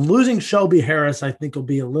 Losing Shelby Harris, I think, will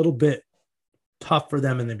be a little bit tough for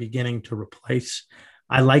them in the beginning to replace.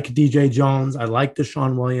 I like DJ Jones. I like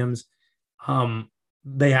Deshaun Williams.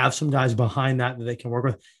 They have some guys behind that they can work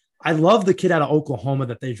with. I love the kid out of Oklahoma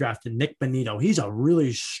that they drafted, Nick Bonito. He's a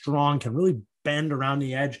really strong, can really bend around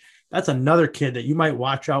the edge. That's another kid that you might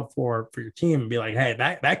watch out for your team and be like, hey,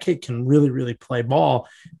 that kid can really, really play ball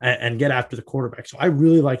and get after the quarterback. So I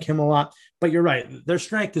really like him a lot. But you're right. Their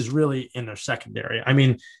strength is really in their secondary. I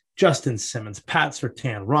mean, Justin Simmons, Pat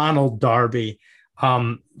Surtain, Ronald Darby,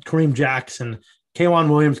 Kareem Jackson, K'Wan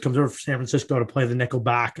Williams comes over from San Francisco to play the nickel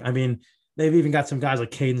back. I mean, they've even got some guys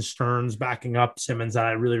like Caden Stearns backing up Simmons that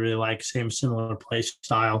I really, really like. Similar play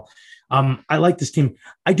style. I like this team.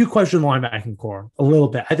 I do question the linebacking core a little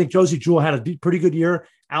bit. I think Josie Jewell had a pretty good year.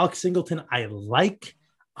 Alex Singleton, I like.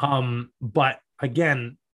 But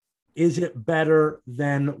again, is it better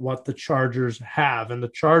than what the Chargers have? And the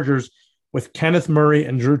Chargers, with Kenneth Murray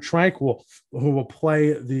and Drew Tranquil, who will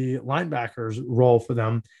play the linebackers role for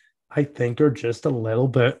them, I think are just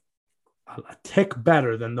a tick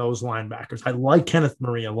better than those linebackers. I like Kenneth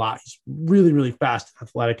Murray a lot. He's really, really fast and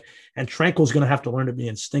athletic, and Tranquil's going to have to learn to be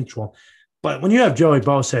instinctual. But when you have Joey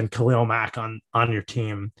Bosa and Khalil Mack on your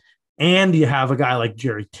team, and you have a guy like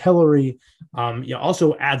Jerry Tillery, you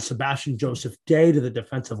also add Sebastian Joseph Day to the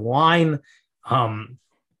defensive line.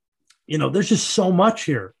 There's just so much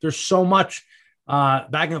here. There's so much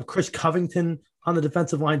backing up Chris Covington, on the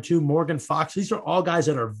defensive line too. Morgan Fox. These are all guys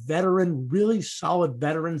that are veteran, really solid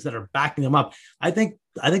veterans that are backing them up. I think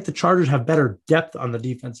the Chargers have better depth on the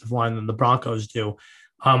defensive line than the Broncos do.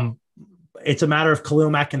 It's a matter of Khalil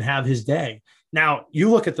Mack can have his day. Now you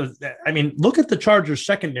look at the Chargers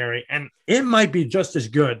secondary, and it might be just as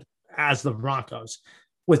good as the Broncos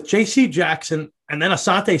with J.C. Jackson and then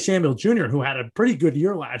Asante Samuel Jr., who had a pretty good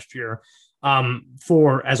year last year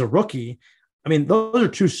as a rookie. I mean, those are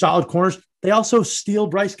two solid corners. They also steal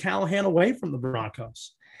Bryce Callahan away from the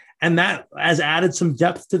Broncos, and that has added some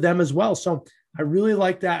depth to them as well. So I really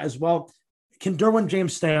like that as well. Can Derwin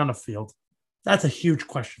James stay on the field? That's a huge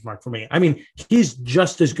question mark for me. I mean, he's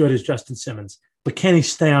just as good as Justin Simmons, but can he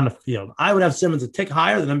stay on the field? I would have Simmons a tick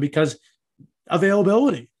higher than him because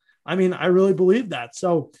availability. I mean, I really believe that.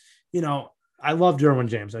 So, I love Derwin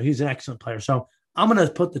James. He's an excellent player. So I'm going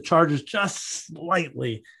to put the Chargers just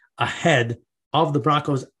slightly ahead of the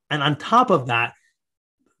Broncos. And on top of that,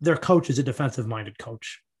 their coach is a defensive-minded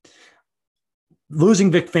coach.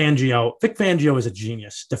 Losing Vic Fangio is a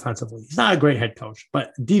genius defensively. He's not a great head coach,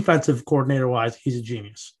 but defensive coordinator-wise, he's a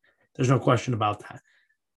genius. There's no question about that.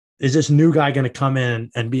 Is this new guy going to come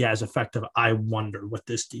in and be as effective? I wonder with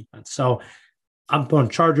this defense. So I'm going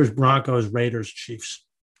Chargers, Broncos, Raiders, Chiefs.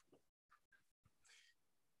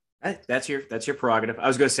 That's your prerogative. I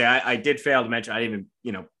was going to say, I did fail to mention, I didn't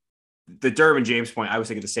even, the Derwin James point, I was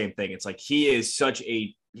thinking the same thing. It's like, he is such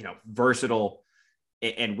a, versatile,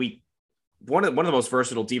 and one of the most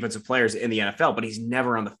versatile defensive players in the NFL, but he's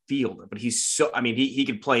never on the field. But he's he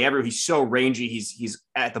can play everywhere. He's so rangy. He's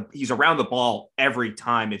around the ball every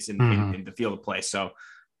time it's in the field of play. So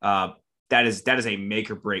that is a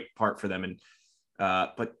make or break part for them. And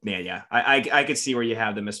but man, yeah, I could see where you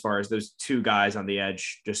have them as far as those two guys on the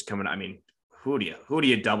edge just coming. I mean, who do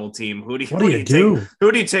you double team? Who do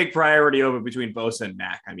you take priority over between Bosa and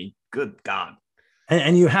Mack? I mean, good God.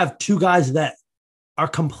 And you have two guys that are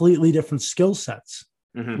completely different skill sets.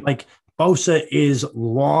 Mm-hmm. Like Bosa is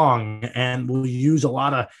long and will use a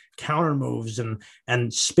lot of counter moves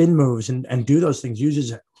and spin moves and do those things,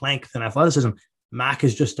 uses length and athleticism. Mack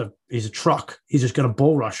is he's a truck. He's just going to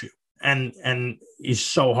bull rush you. And he's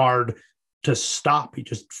so hard to stop. He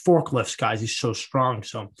just forklifts guys. He's so strong.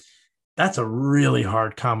 So that's a really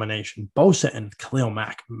hard combination. Bosa and Khalil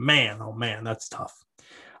Mack, man, oh man, that's tough.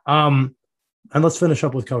 And let's finish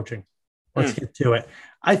up with coaching. Let's get to it.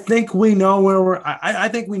 I think we know I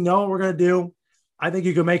think we know what we're going to do. I think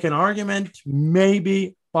you can make an argument,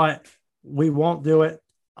 maybe, but we won't do it.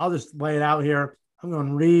 I'll just lay it out here. I'm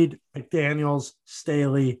going Reed, McDaniels,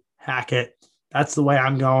 Staley, Hackett. That's the way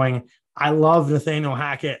I'm going. I love Nathaniel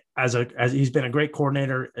Hackett as he's been a great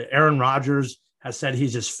coordinator. Aaron Rodgers has said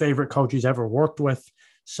he's his favorite coach he's ever worked with.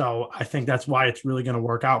 So I think that's why it's really going to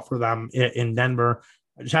work out for them in Denver.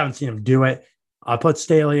 I just haven't seen him do it. I put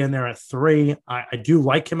Staley in there at 3. I do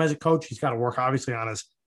like him as a coach. He's got to work, obviously, on his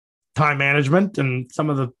time management, and some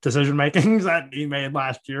of the decision makings that he made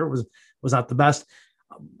last year was not the best.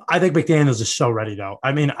 I think McDaniels is so ready, though.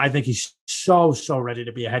 I mean, I think he's so ready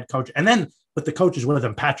to be a head coach. And then with the coaches with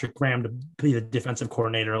him, Patrick Graham to be the defensive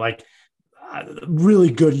coordinator, like really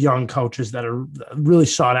good young coaches that are really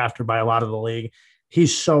sought after by a lot of the league.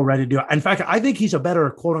 He's so ready to do it. In fact, I think he's a better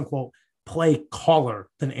quote unquote play caller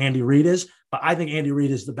than Andy Reid is. But I think Andy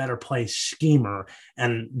Reid is the better play schemer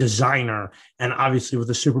and designer. And obviously with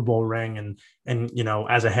the Super Bowl ring and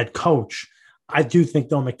as a head coach, I do think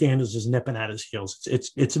though McDaniels is nipping at his heels.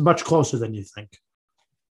 It's much closer than you think.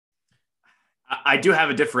 I do have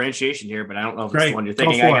a differentiation here, but I don't know if it's the one you're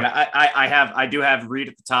thinking. I do have Reid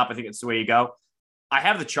at the top. I think it's the way you go. I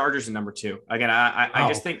have the Chargers in number 2. Again, I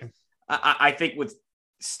just think I think with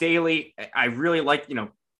Staley, I really like,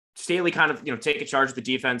 Staley kind of, taking charge of the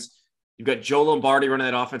defense. You've got Joe Lombardi running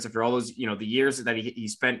that offense after all those, the years that he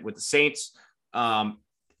spent with the Saints. And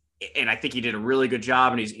I think he did a really good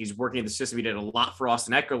job, and he's working in the system. He did a lot for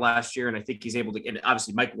Austin Eckler last year, and I think he's able to. And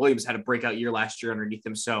obviously, Mike Williams had a breakout year last year underneath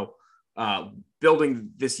him. So,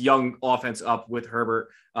 building this young offense up with Herbert,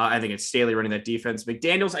 I think it's Staley running that defense.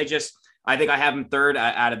 McDaniels, I think I have him 3rd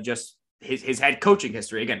out of just his head coaching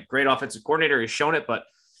history. Again, great offensive coordinator, he's shown it, but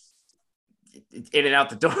in and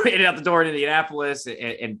out the door in Indianapolis,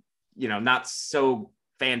 and not so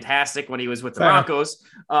fantastic when he was with the Broncos.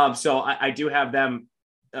 So I do have them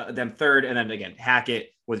 3rd, and then again Hackett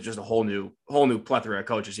with just a whole new plethora of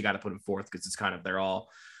coaches. You got to put him 4th because it's kind of they're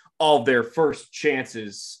all their first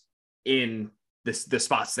chances in the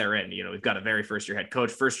spots they're in. We've got a very first year head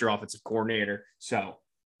coach, first year offensive coordinator, so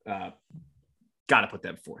got to put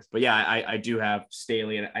them 4th. But yeah, I do have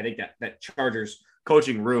Staley, and I think that Chargers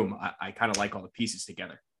coaching room, I kind of like all the pieces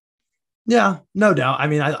together. Yeah, no doubt. I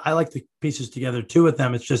mean, I like the pieces together too with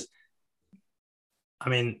them. It's just, I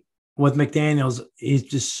mean, with McDaniels, he's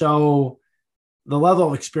just so the level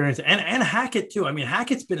of experience and Hackett too. I mean,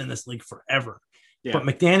 Hackett's been in this league forever, but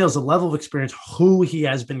McDaniels, the level of experience, who he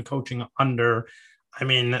has been coaching under. I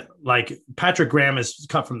mean, like Patrick Graham is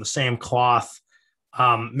cut from the same cloth.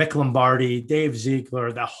 Mick Lombardi, Dave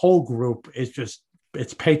Ziegler, the whole group is just,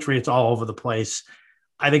 it's Patriots all over the place.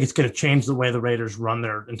 I think it's going to change the way the Raiders run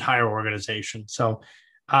their entire organization. So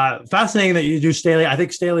fascinating that you do Staley. I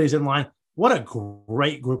think Staley is in line. What a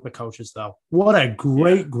great group of coaches, though. What a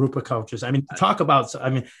great group of coaches. I mean, talk about,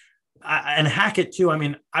 and Hackett, too. I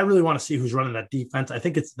mean, I really want to see who's running that defense. I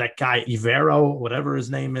think it's that guy, Ivero, whatever his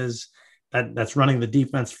name is, that's running the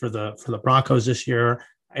defense for the Broncos this year.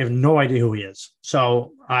 I have no idea who he is.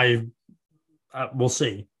 So we'll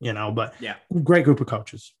see, but great group of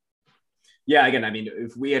coaches. Yeah, again, I mean,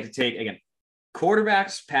 if we had to take, again,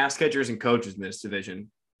 quarterbacks, pass catchers, and coaches in this division,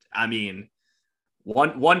 I mean,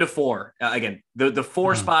 one to four. Again, the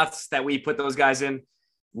four spots that we put those guys in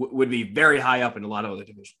would be very high up in a lot of other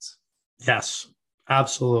divisions. Yes,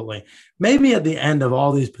 absolutely. Maybe at the end of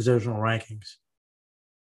all these positional rankings,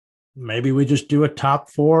 maybe we just do a top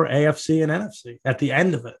four AFC and NFC at the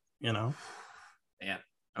end of it, Yeah.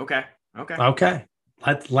 Okay.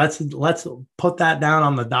 Let's put that down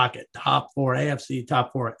on the docket. Top four AFC,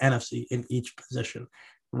 top four NFC in each position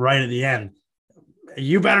right at the end.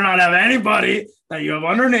 You better not have anybody that you have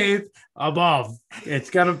underneath, above.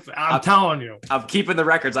 I'm telling you. I'm keeping the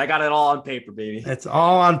records. I got it all on paper, baby. It's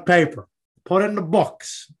all on paper. Put it in the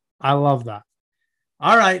books. I love that.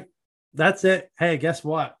 All right. That's it. Hey, guess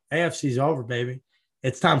what? AFC's over, baby.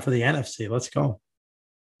 It's time for the NFC. Let's go.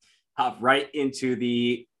 Hop right into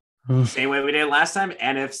the same way we did last time.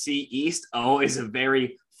 NFC East always a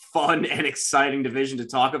very fun and exciting division to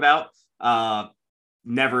talk about.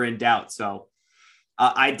 Never in doubt. So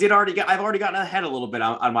I've already gotten ahead a little bit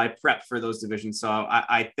on my prep for those divisions. So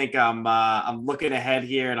I think I'm looking ahead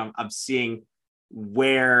here, and I'm seeing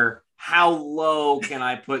how low can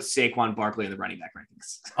I put Saquon Barkley in the running back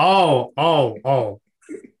rankings? Oh.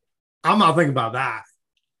 I'm not thinking about that.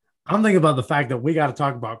 I'm thinking about the fact that we got to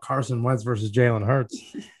talk about Carson Wentz versus Jalen Hurts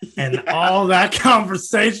and all that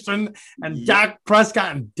conversation and Dak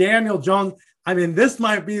Prescott and Daniel Jones. I mean, this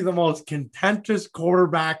might be the most contentious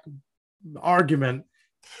quarterback argument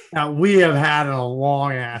that we have had in a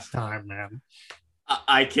long ass time, man.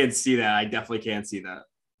 I can see that. I definitely can see that.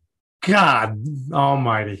 God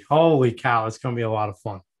almighty. Holy cow. It's going to be a lot of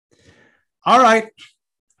fun. All right.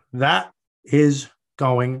 That is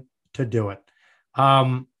going to do it.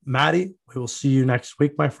 Maddie, we will see you next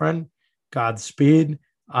week, my friend. Godspeed.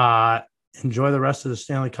 Enjoy the rest of the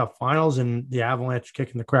Stanley Cup Finals and the Avalanche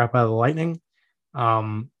kicking the crap out of the Lightning,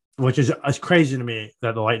 which is crazy to me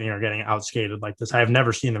that the Lightning are getting outskated like this. I have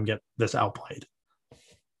never seen them get this outplayed.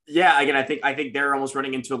 Yeah, again, I think they're almost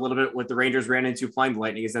running into a little bit what the Rangers ran into playing the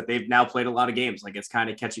Lightning, is that they've now played a lot of games. Like, it's kind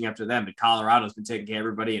of catching up to them. But Colorado's been taking care of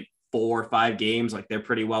everybody in 4 or 5 games. Like, they're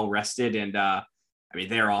pretty well rested. And I mean,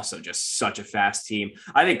 they're also just such a fast team.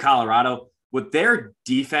 I think Colorado, what their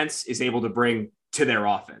defense is able to bring to their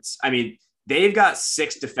offense. I mean, they've got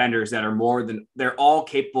 6 defenders that are they're all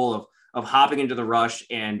capable of hopping into the rush.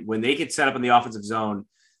 And when they get set up in the offensive zone,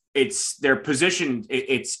 it's their position.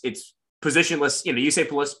 It's positionless. You say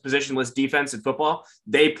positionless defense in football.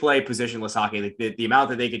 They play positionless hockey. The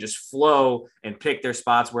amount that they can just flow and pick their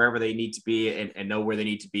spots wherever they need to be and know where they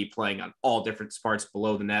need to be, playing on all different spots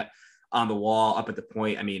below the net, on the wall, up at the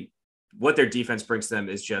point. I mean, what their defense brings to them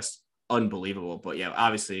is just unbelievable. But yeah,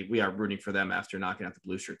 obviously we are rooting for them after knocking out the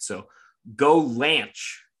Blue Shirts. So go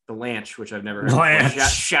Lanch, the Lanch, which I've never heard.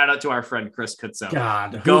 Shout out to our friend Chris Kutzo.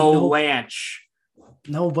 God, go Lanch.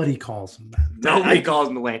 Nobody calls him that. Nobody calls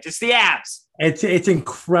him the Lanch. It's the Abs. It's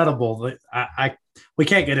incredible. We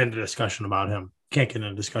can't get into discussion about him. Can't get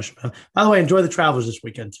into discussion about him. By the way, enjoy the Travelers this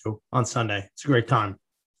weekend too on Sunday. It's a great time.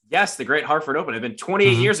 Yes, the Great Hartford Open. I've been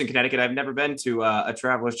 28 years in Connecticut. I've never been to a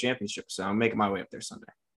Travelers Championship, so I'm making my way up there Sunday.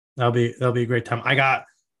 That'll be a great time. I got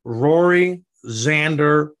Rory,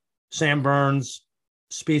 Xander, Sam Burns,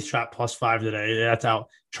 Spieth shot +5 today. That's out.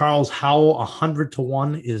 Charles Howell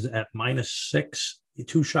 100-1 is at -6.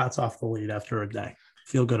 2 shots off the lead after a day.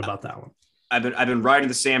 Feel good about that one. I've been riding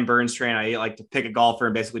the Sam Burns train. I like to pick a golfer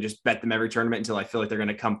and basically just bet them every tournament until I feel like they're going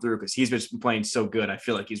to come through, because he's been playing so good. I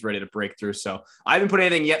feel like he's ready to break through. So I haven't put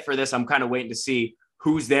anything yet for this. I'm kind of waiting to see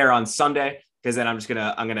who's there on Sunday, because then I'm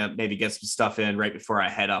gonna maybe get some stuff in right before I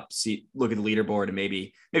head up, look at the leaderboard, and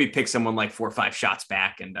maybe pick someone like 4 or 5 shots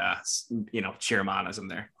back and cheer him on as I'm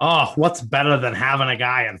there. Oh, what's better than having a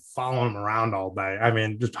guy and following him around all day? I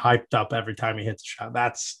mean, just hyped up every time he hits a shot.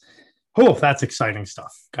 Oh, that's exciting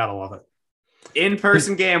stuff. Gotta love it.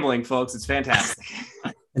 In-person gambling, folks. It's fantastic.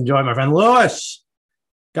 Enjoy, my friend. Lewis,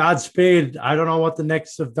 Godspeed. I don't know what the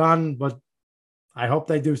Knicks have done, but I hope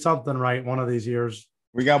they do something right one of these years.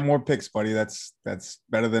 We got more picks, buddy. That's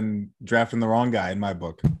better than drafting the wrong guy in my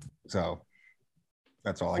book. So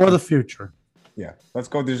that's all. For the future. Yeah. Let's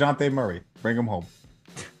go DeJounte Murray. Bring him home.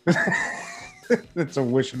 It's a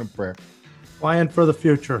wish and a prayer. Flying for the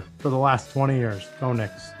future for the last 20 years. Go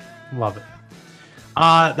Knicks. Love it.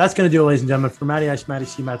 That's going to do it, ladies and gentlemen. For Matty Ice, Matty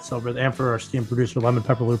C, Matt Silver, and for our esteemed producer, Lemon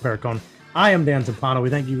Pepper Lou Pericone, I am Dan Zampano. We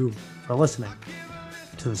thank you for listening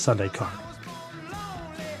to the Sunday Card.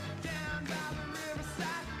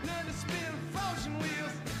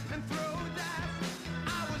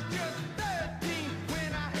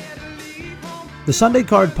 The Sunday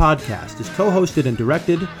Card podcast is co-hosted and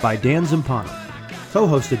directed by Dan Zampano,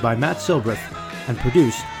 co-hosted by Matt Silbrith, and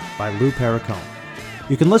produced by Lou Pericone.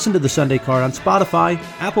 You can listen to The Sunday Card on Spotify,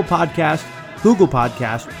 Apple Podcast, Google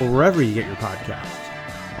Podcast, or wherever you get your podcasts.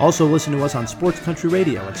 Also listen to us on Sports Country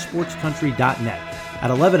Radio at sportscountry.net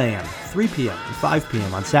at 11 a.m., 3 p.m., and 5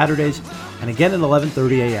 p.m. on Saturdays, and again at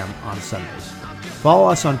 11:30 a.m. on Sundays. Follow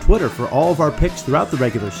us on Twitter for all of our picks throughout the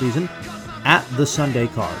regular season at The Sunday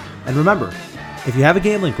Card. And remember, if you have a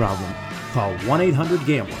gambling problem, call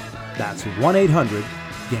 1-800-GAMBLER. That's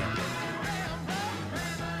 1-800-GAMBLER.